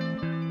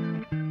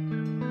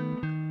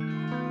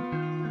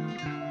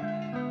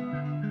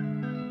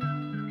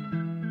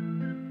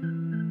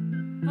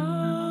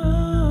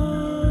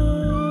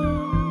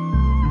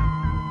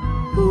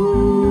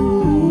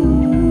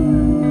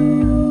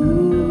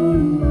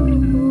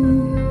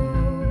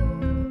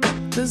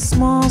 The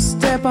small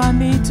step I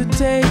need to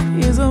take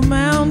is a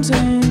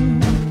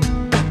mountain,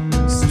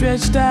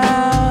 stretched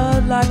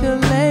out like a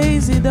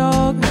lazy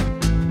dog.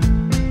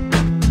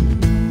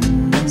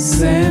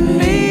 Send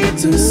me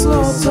to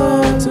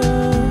slaughter,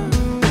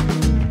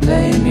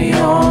 lay me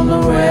on the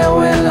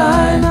railway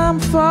line. I'm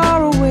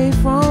far away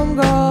from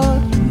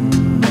God.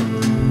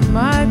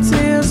 My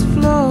tears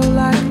flow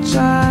like a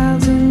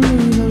child's in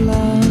need of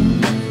love.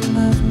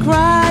 I've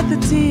cried the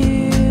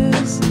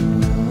tears,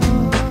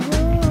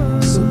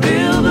 so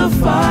build a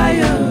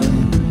fire,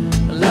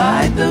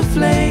 light the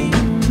flame.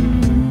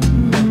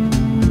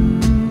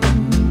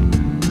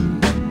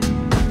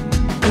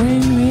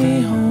 Bring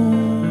me home.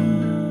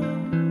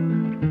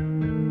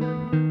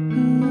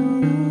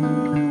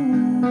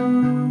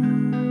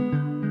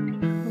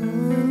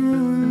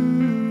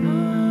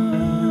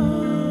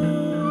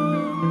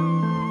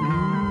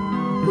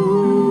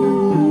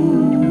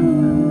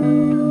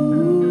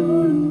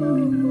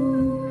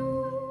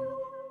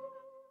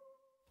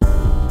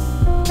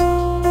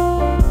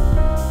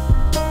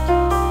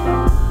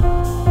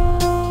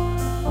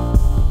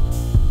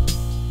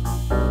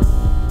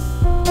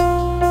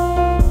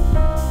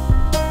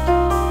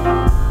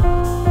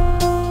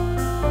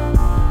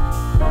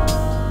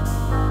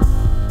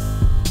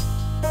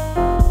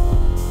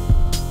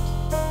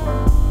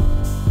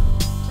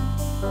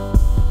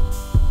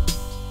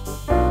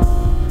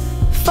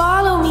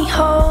 Follow me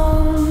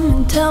home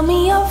and tell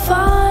me I'll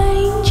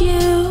find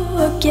you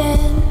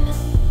again.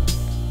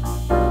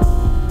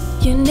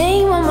 Your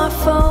name on my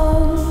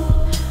phone,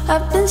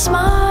 I've been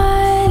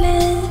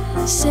smiling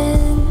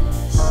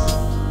since.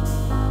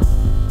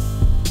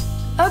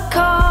 A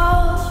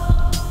call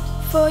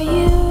for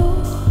you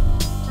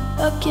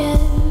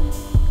again.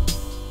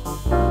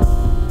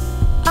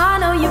 I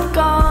know you've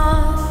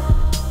gone,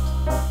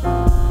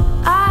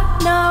 I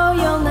know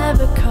you'll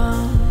never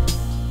come.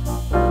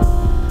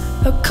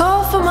 A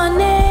call for my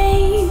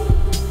name,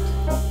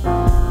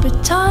 but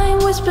time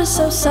whispers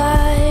so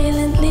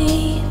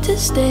silently to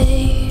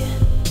stay.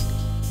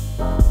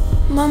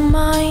 My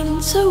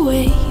mind's a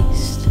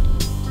waste.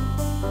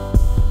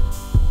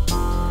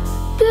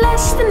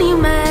 Bless the new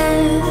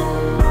man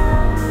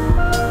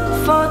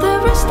for the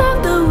rest of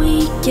the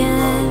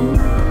weekend.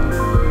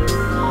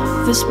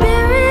 The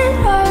spirit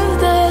of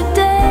the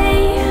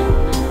day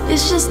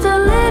is just a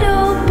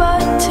little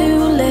but too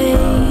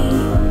late.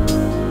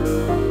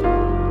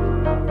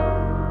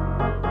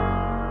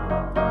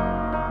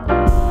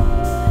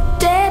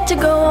 To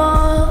go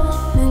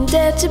on and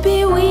dare to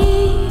be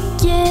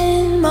weak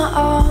in my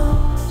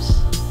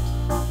arms.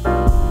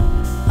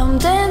 I'm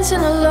dancing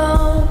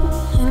alone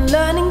and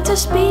learning to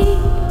speak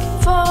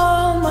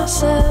for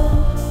myself.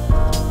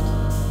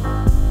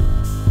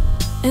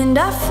 And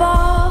I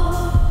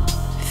fall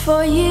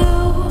for you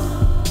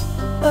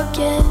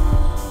again.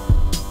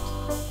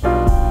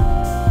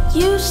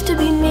 Used to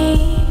be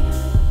me,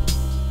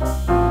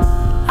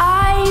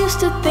 I used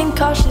to think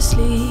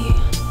cautiously.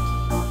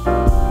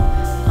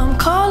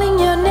 Calling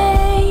your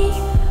name,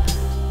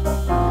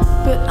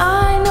 but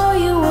I know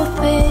you will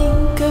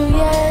think of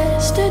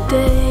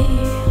yesterday.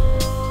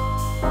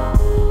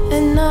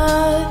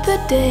 Another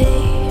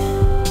day.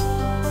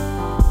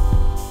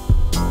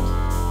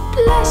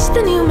 Bless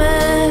the new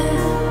man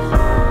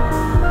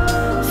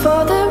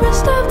for the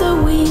rest of the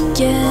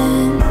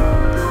weekend.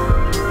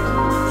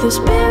 The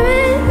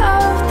spirit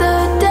of the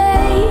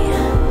day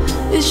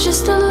is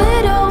just a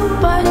little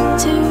but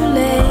too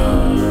late.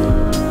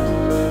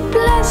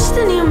 Bless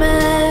the new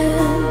man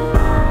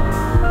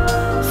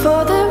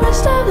for the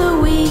rest of the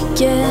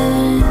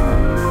weekend.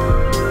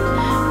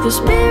 The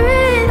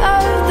spirit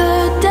of the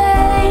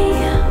day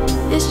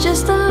is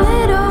just a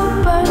little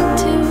but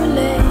too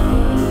late.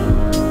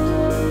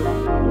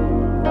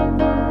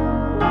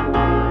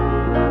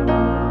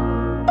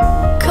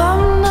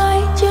 Come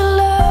night, you're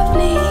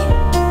lovely.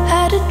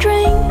 Had a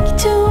drink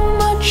too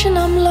much and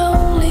I'm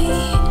lonely.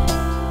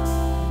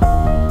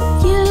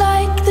 You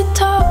like the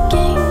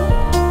talking.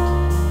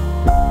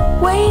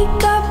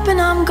 Wake up and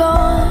I'm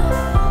gone.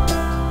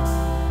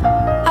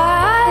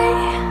 I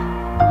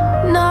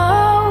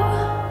know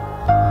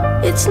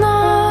it's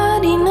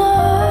not enough.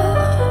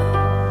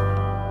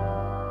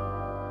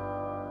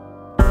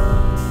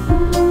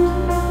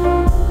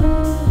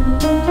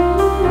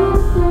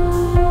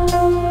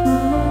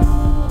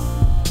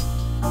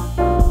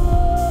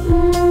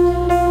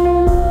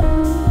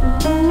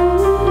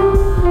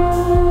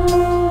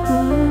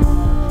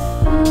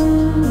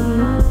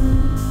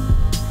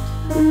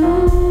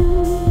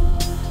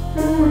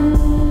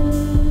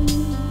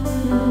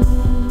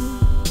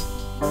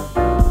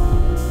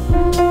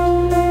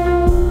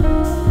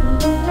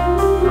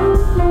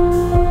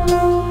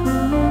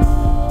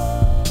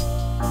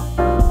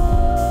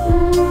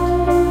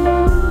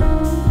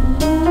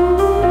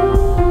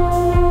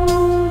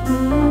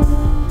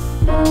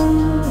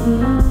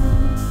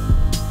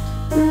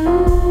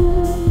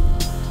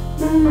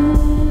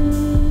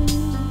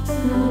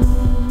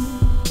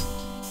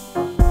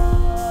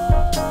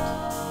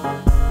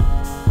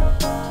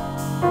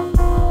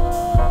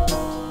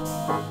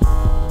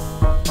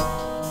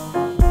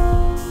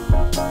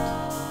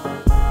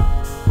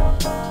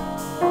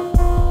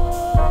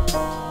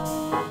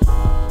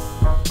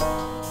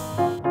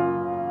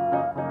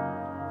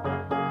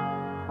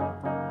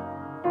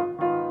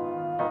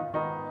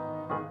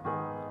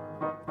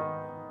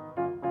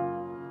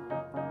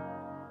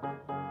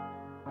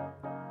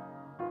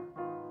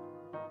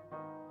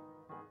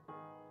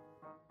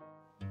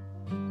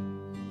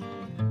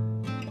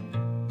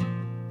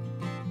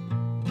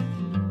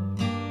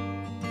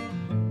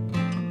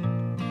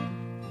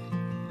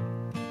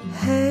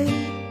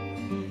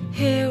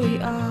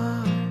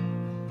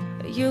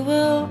 you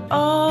will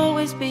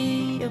always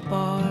be a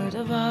part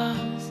of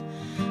us.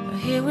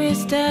 Here we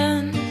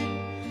stand,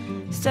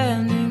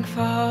 standing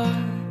far.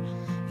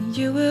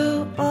 You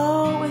will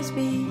always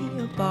be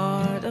a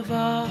part of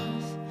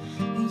us.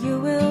 You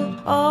will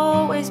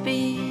always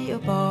be a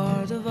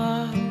part of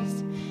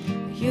us.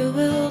 You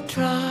will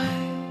try,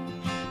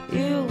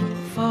 you will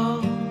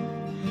fall,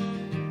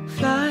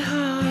 fly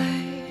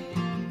high,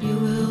 you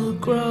will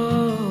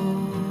grow.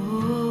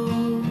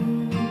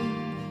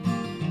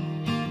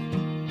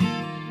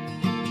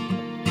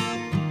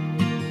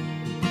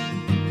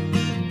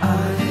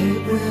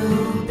 I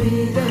will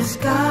be the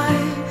sky,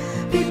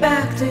 be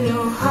back to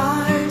your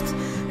heart,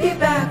 be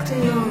back to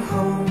your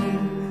home.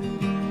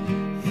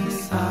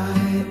 Yes,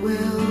 I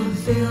will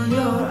fill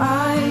your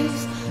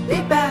eyes,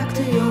 be back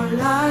to your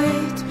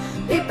light,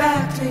 be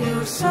back to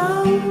your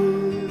song.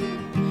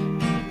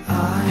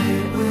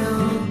 I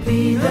will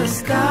be the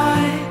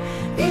sky,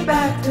 be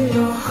back to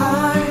your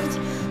heart,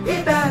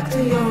 be back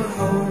to your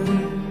home.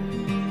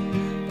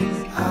 Yes,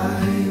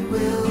 I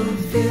will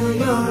fill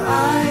your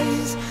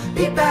eyes,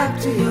 be back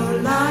to your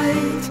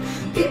light,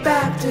 be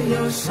back to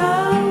your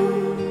song.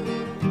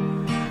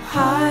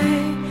 Hi,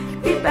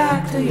 be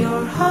back to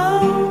your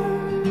home.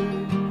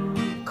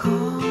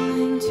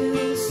 Calling to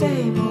the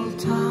same old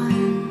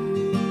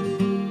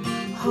time,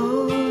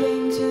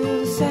 holding to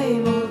the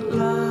same old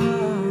line.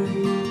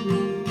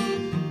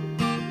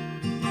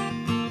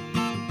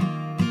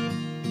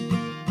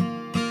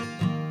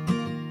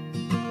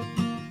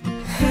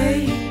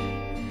 Hey,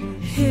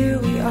 here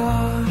we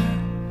are.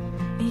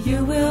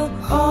 You will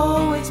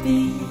always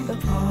be a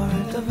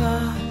part of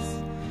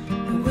us,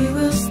 and we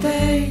will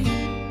stay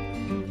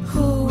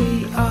who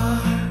we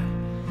are.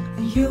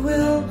 And you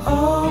will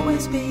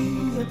always be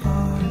a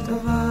part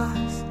of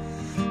us.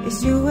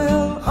 Yes, you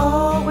will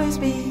always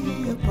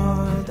be a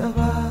part of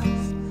us.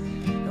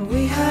 And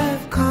we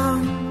have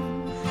come,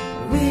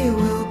 we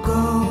will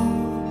go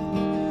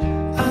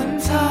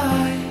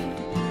untied,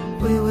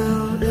 we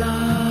will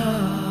love.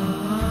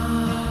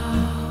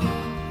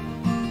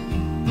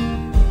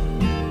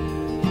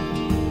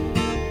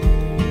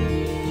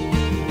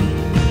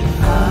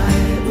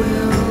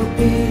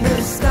 Be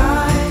the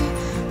sky,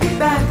 be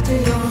back to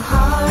your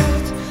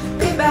heart,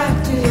 be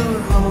back to your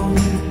home.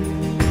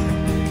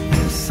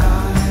 Yes,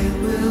 I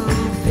will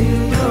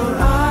fill your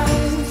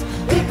eyes,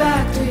 be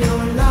back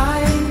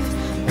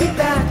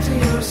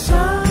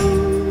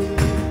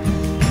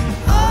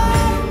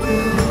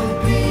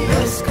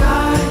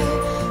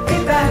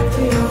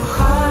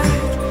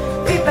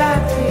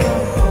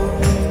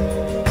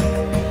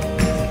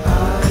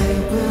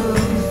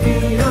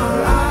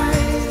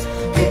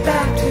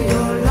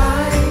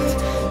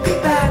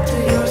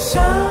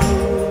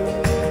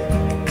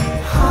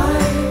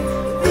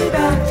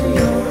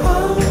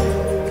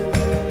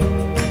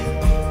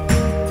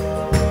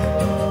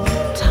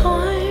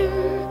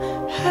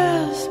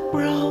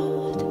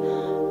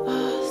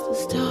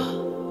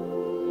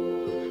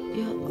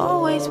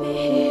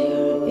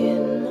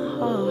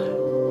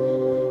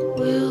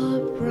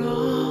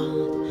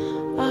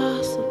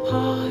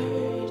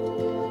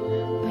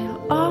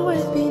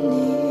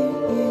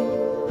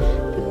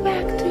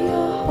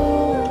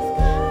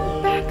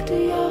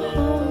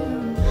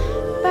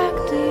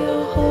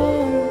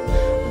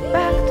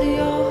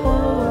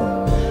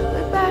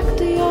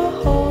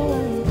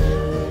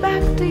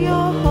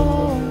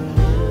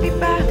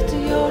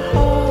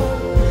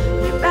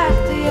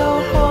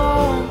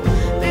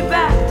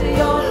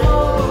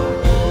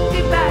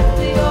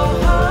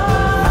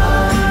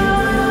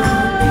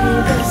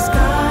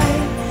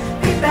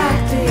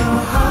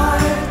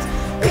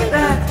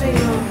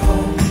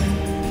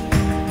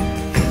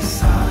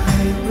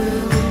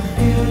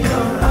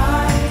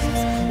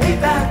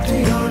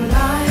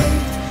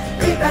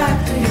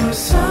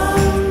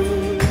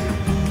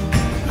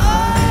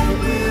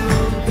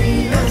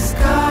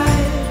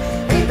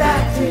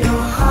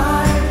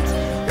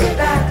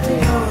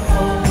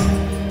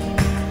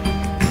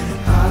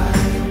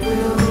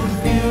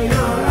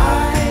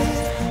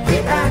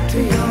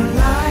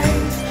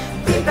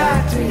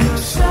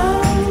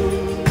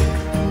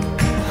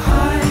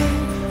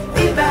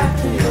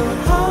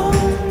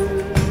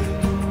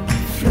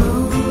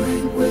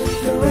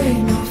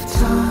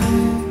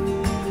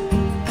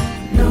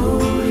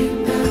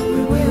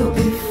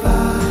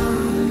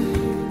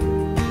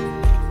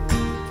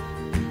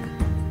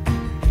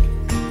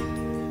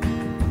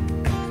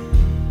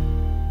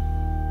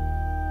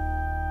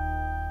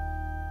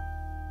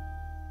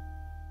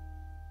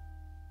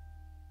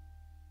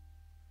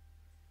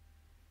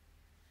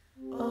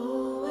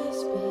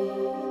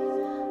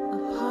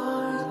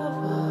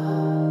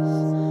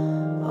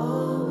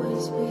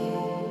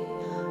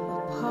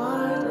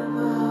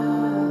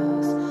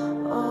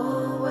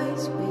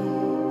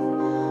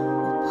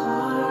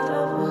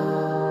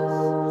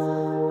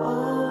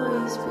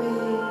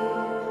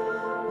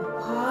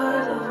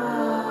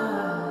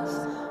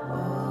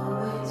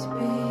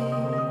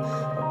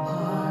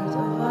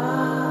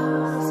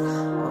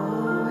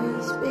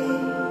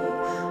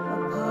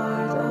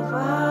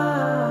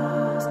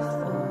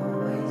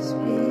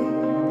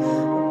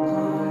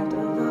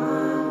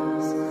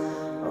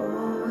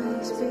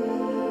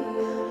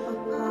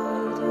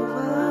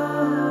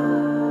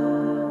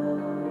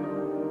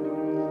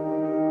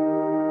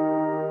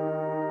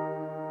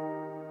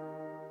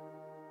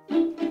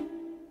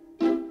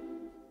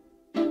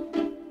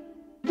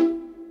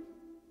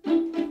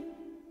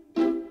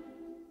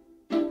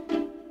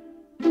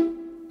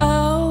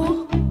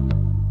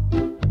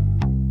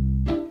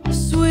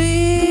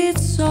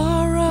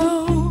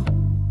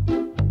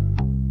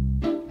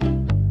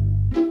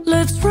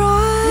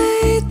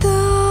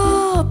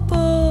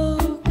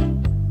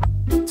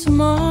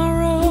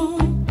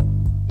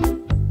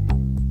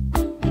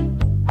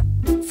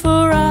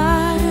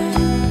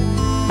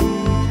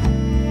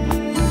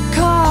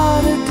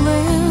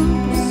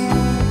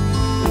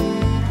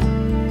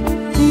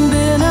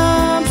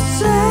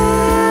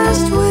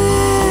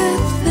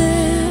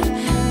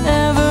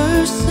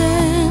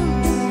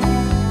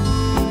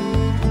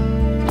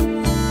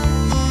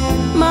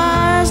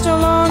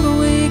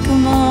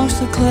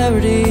the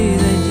clarity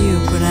that you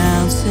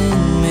pronounce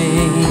in me.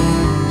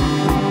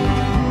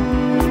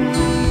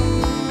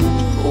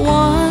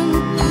 One,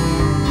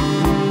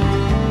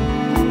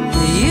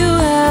 you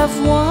have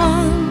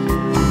won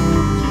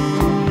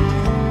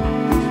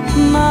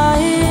my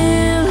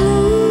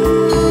illumination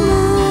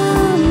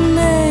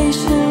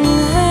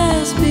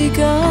has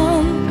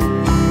begun.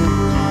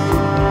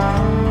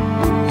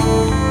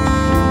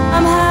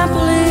 I'm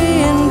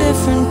happily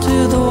indifferent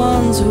to the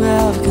ones who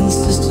have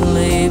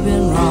consistently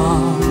been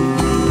wrong,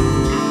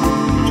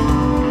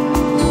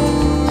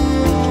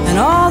 and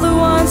all the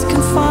ones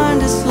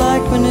confined is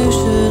like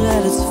minutia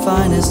at its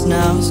finest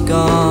now is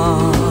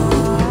gone.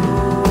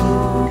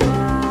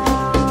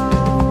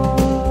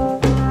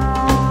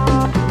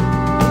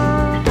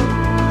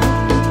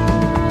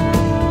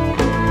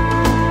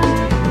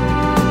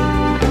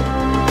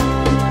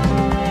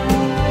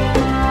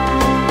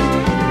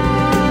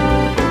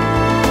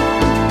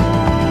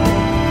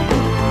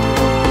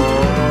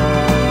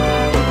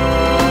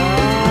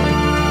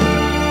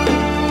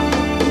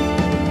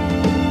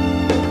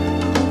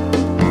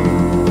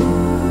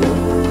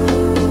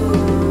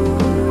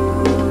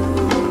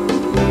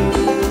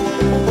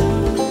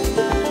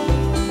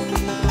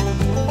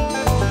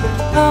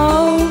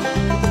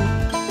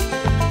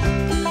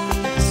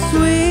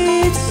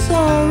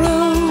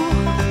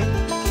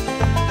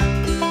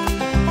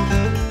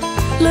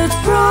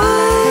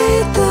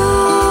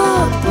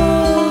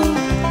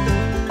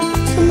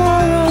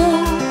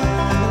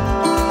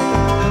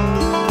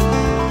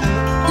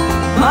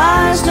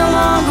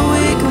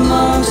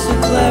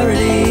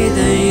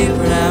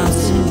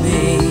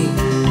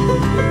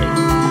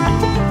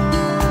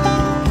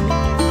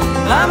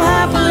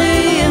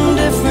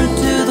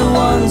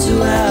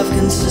 Who have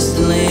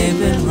consistently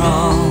been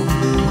wrong,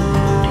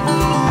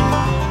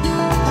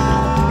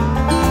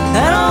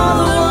 and all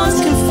the ones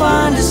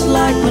confined is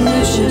like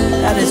minutia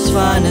at its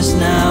finest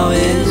now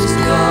is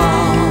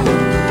gone.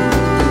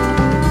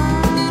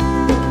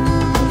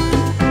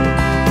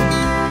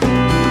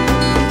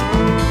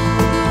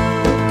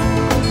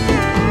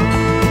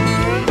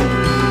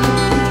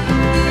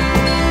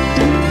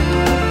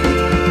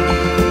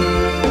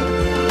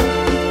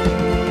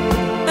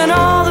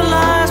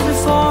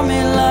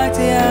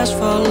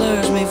 Asphalt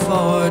lures me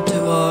forward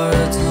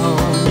towards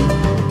home.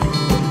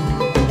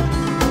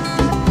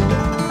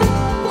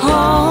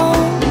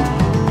 Home,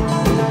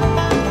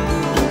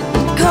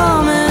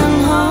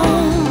 coming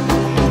home,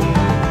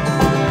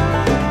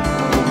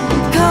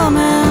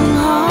 coming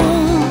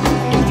home,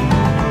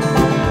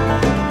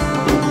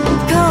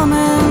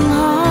 coming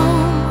home.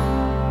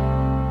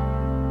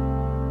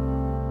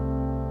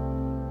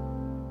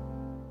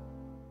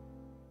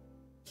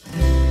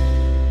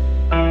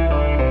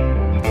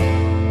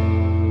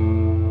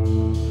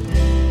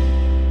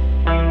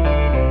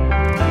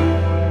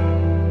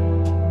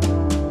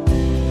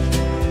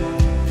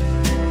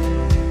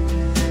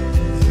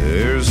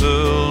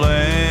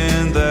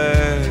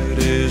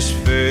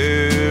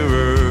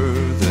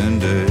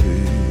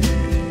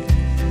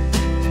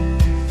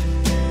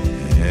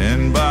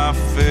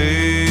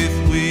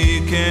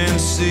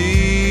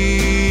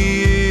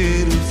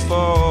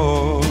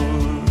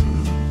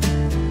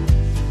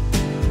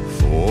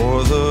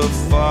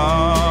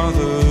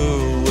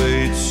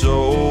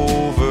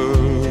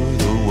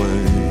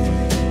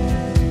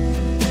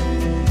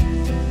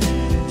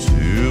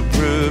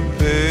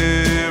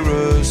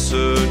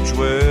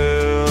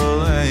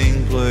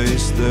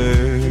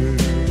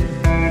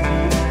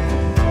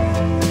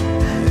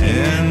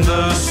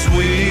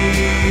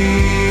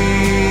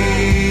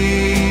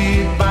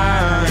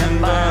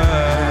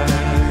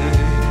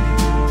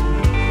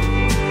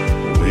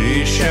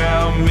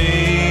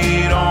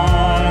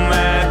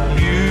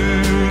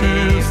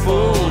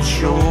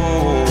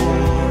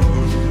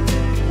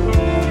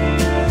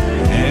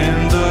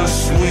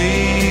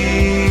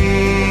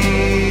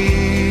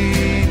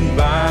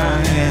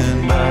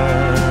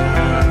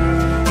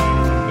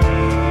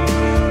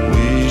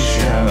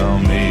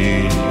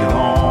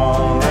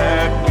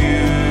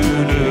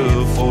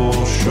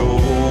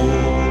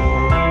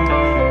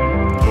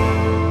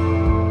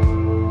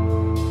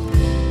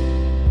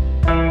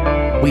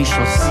 We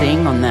shall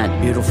sing on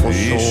that beautiful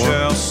shore. We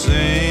shall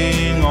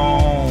sing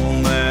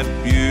on that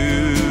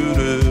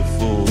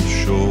beautiful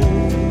shore.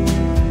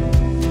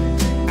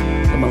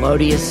 The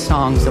melodious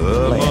songs of the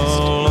blessed.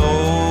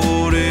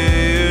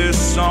 Melodious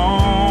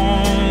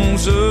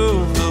songs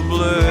of the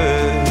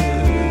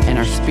blessed. And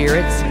our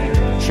spirits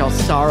shall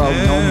sorrow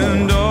no more.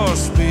 And our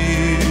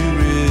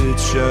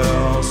spirits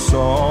shall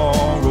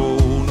sorrow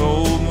no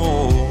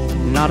more.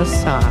 Not a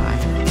sigh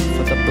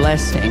for the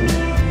blessing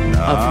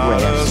of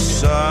rest. Not a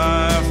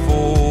sigh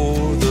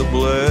for the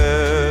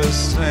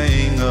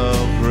blessing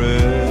of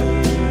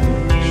rest.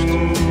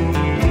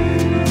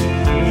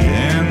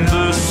 In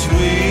the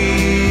sweet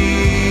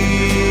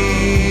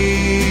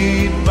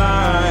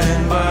by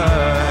and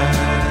by,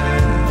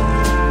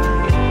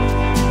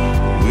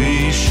 we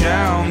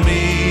shall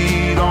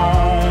meet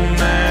on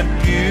that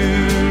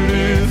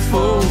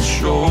beautiful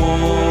shore.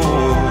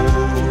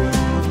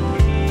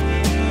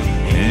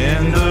 In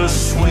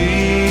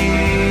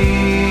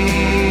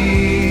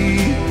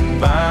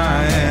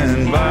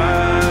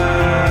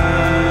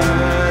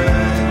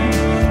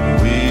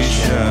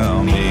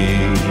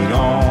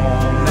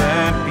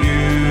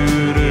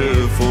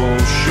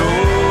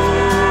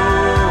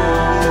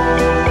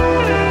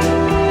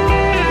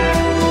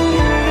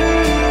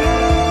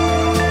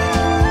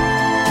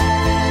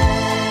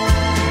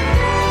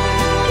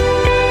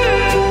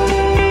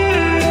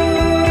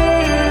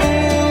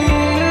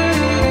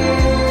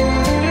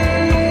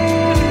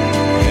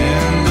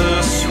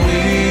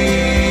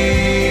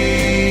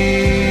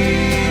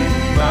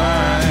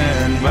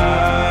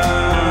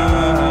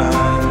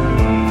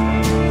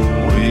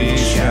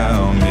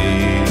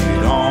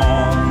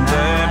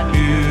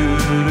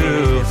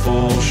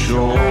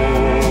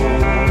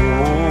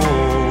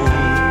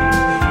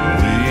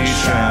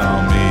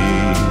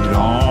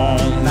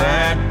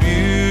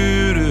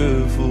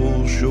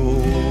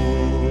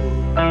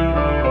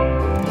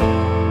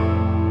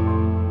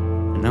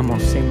and I'm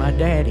gonna see my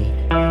daddy.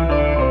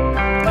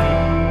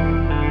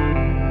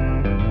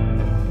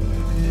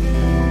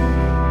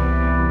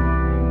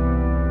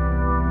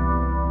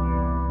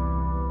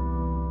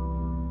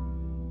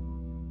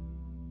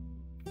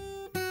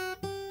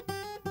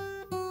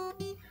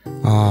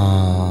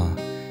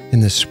 In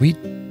the sweet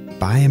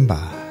by and by.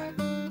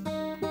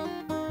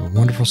 A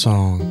wonderful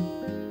song,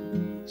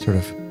 sort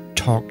of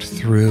talked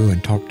through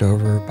and talked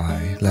over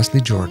by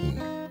Leslie Jordan,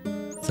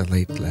 the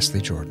late Leslie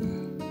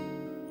Jordan.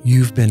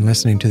 You've been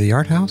listening to the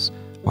ArtHaus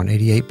on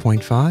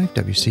 88.5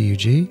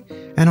 WCUG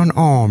and on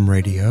ALM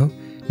Radio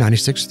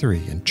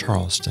 96.3 in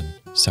Charleston,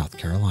 South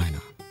Carolina.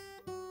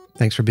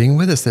 Thanks for being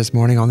with us this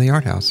morning on the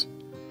ArtHaus.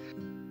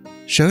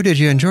 Show, did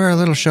you enjoy our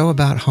little show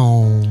about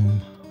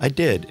home? I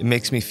did. It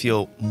makes me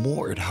feel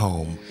more at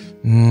home.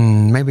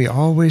 Maybe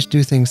always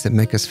do things that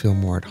make us feel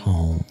more at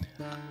home.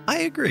 I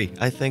agree.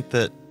 I think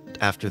that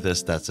after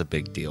this, that's a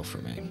big deal for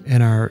me.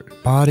 In our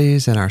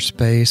bodies, in our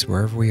space,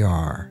 wherever we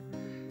are,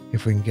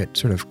 if we can get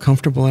sort of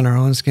comfortable in our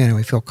own skin and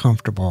we feel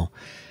comfortable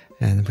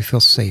and we feel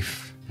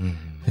safe, and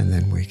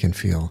then we can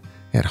feel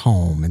at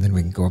home, and then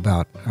we can go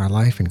about our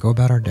life and go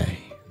about our day.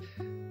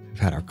 We've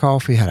had our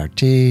coffee, had our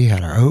tea,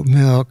 had our oat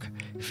milk,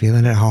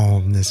 feeling at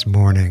home this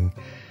morning.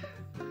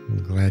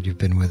 I'm glad you've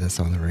been with us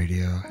on the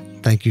radio.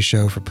 Thank you,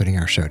 Show, for putting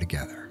our show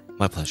together.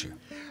 My pleasure.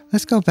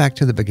 Let's go back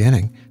to the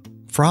beginning.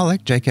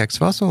 Frolic, Jake X.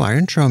 Fussell, our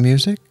intro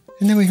music.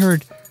 And then we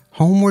heard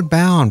Homeward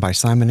Bound by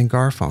Simon and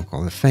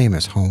Garfunkel, the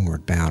famous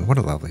Homeward Bound. What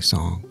a lovely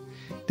song.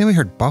 Then we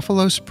heard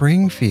Buffalo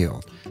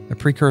Springfield, the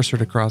precursor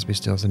to Crosby,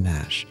 Stills, and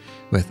Nash,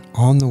 with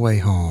On the Way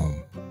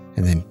Home.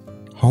 And then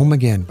Home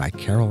Again by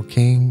Carole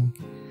King.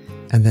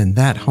 And then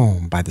That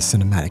Home by the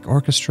Cinematic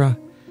Orchestra.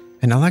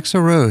 And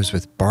Alexa Rose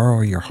with Borrow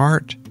Your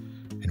Heart.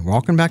 And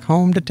Walking Back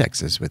Home to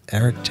Texas with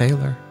Eric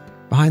Taylor.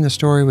 Behind the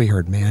story, we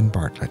heard Man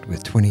Bartlett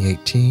with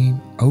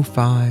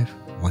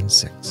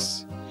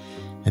 2018-05-16.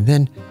 And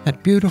then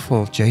that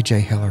beautiful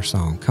J.J. Heller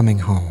song, Coming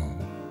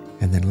Home.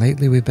 And then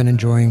lately we've been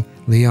enjoying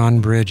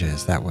Leon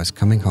Bridges. That was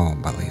Coming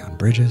Home by Leon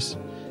Bridges.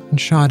 And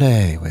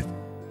Sade with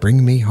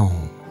Bring Me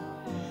Home.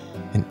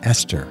 And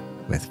Esther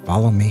with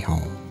Follow Me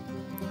Home.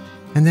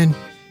 And then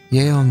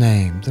Yale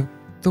Name,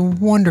 the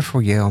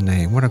wonderful Yale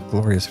Name. What a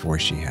glorious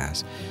voice she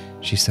has.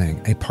 She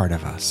sang A Part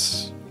of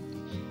Us.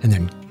 And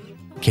then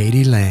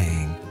Katie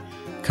Lang,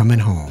 Coming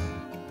Home,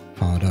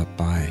 followed up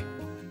by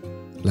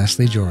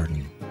Leslie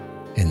Jordan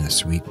in the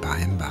Sweet By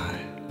and By.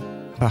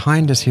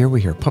 Behind us here,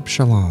 we hear Pup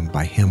Shalom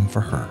by Hymn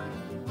for Her.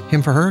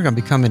 Hymn for Her going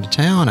to be coming to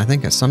town, I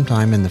think, at some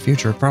time in the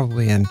future,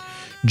 probably in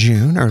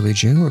June, early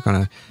June. We're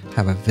going to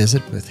have a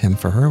visit with Hymn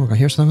for Her. We're going to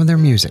hear some of their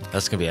music.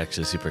 That's going to be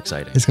actually super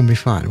exciting. It's going to be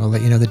fun. We'll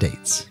let you know the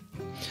dates.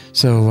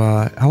 So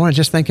I want to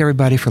just thank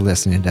everybody for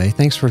listening today.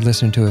 Thanks for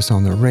listening to us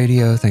on the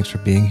radio. Thanks for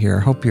being here.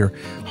 I hope you're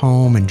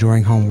home,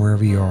 enjoying home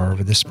wherever you are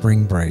over the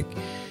spring break.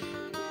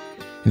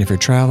 And if you're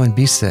traveling,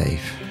 be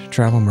safe.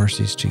 Travel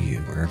mercies to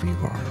you wherever you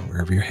are,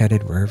 wherever you're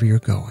headed, wherever you're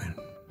going.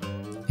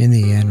 In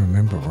the end,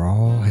 remember, we're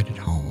all headed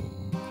home.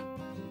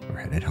 We're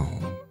headed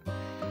home.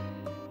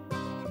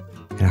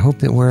 And I hope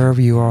that wherever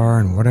you are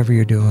and whatever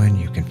you're doing,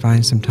 you can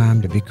find some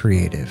time to be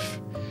creative.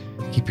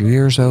 Keep your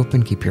ears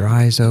open, keep your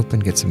eyes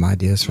open, get some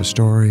ideas for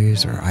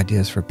stories or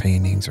ideas for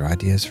paintings or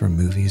ideas for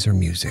movies or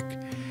music.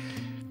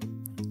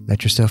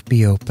 Let yourself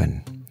be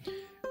open.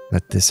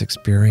 Let this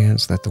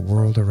experience, let the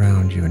world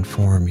around you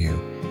inform you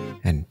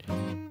and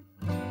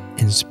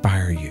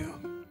inspire you.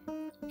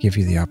 Give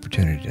you the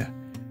opportunity to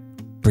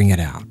bring it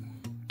out.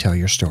 Tell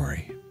your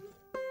story.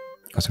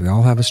 Because we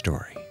all have a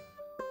story.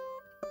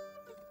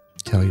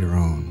 Tell your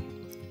own.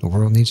 The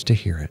world needs to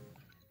hear it.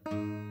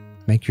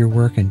 Make your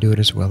work and do it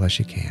as well as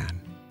you can.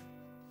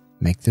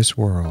 Make this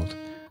world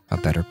a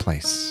better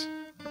place.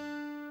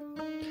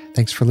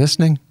 Thanks for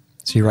listening.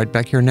 See you right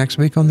back here next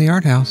week on the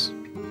ArtHaus.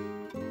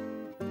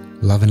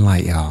 Love and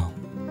light, y'all.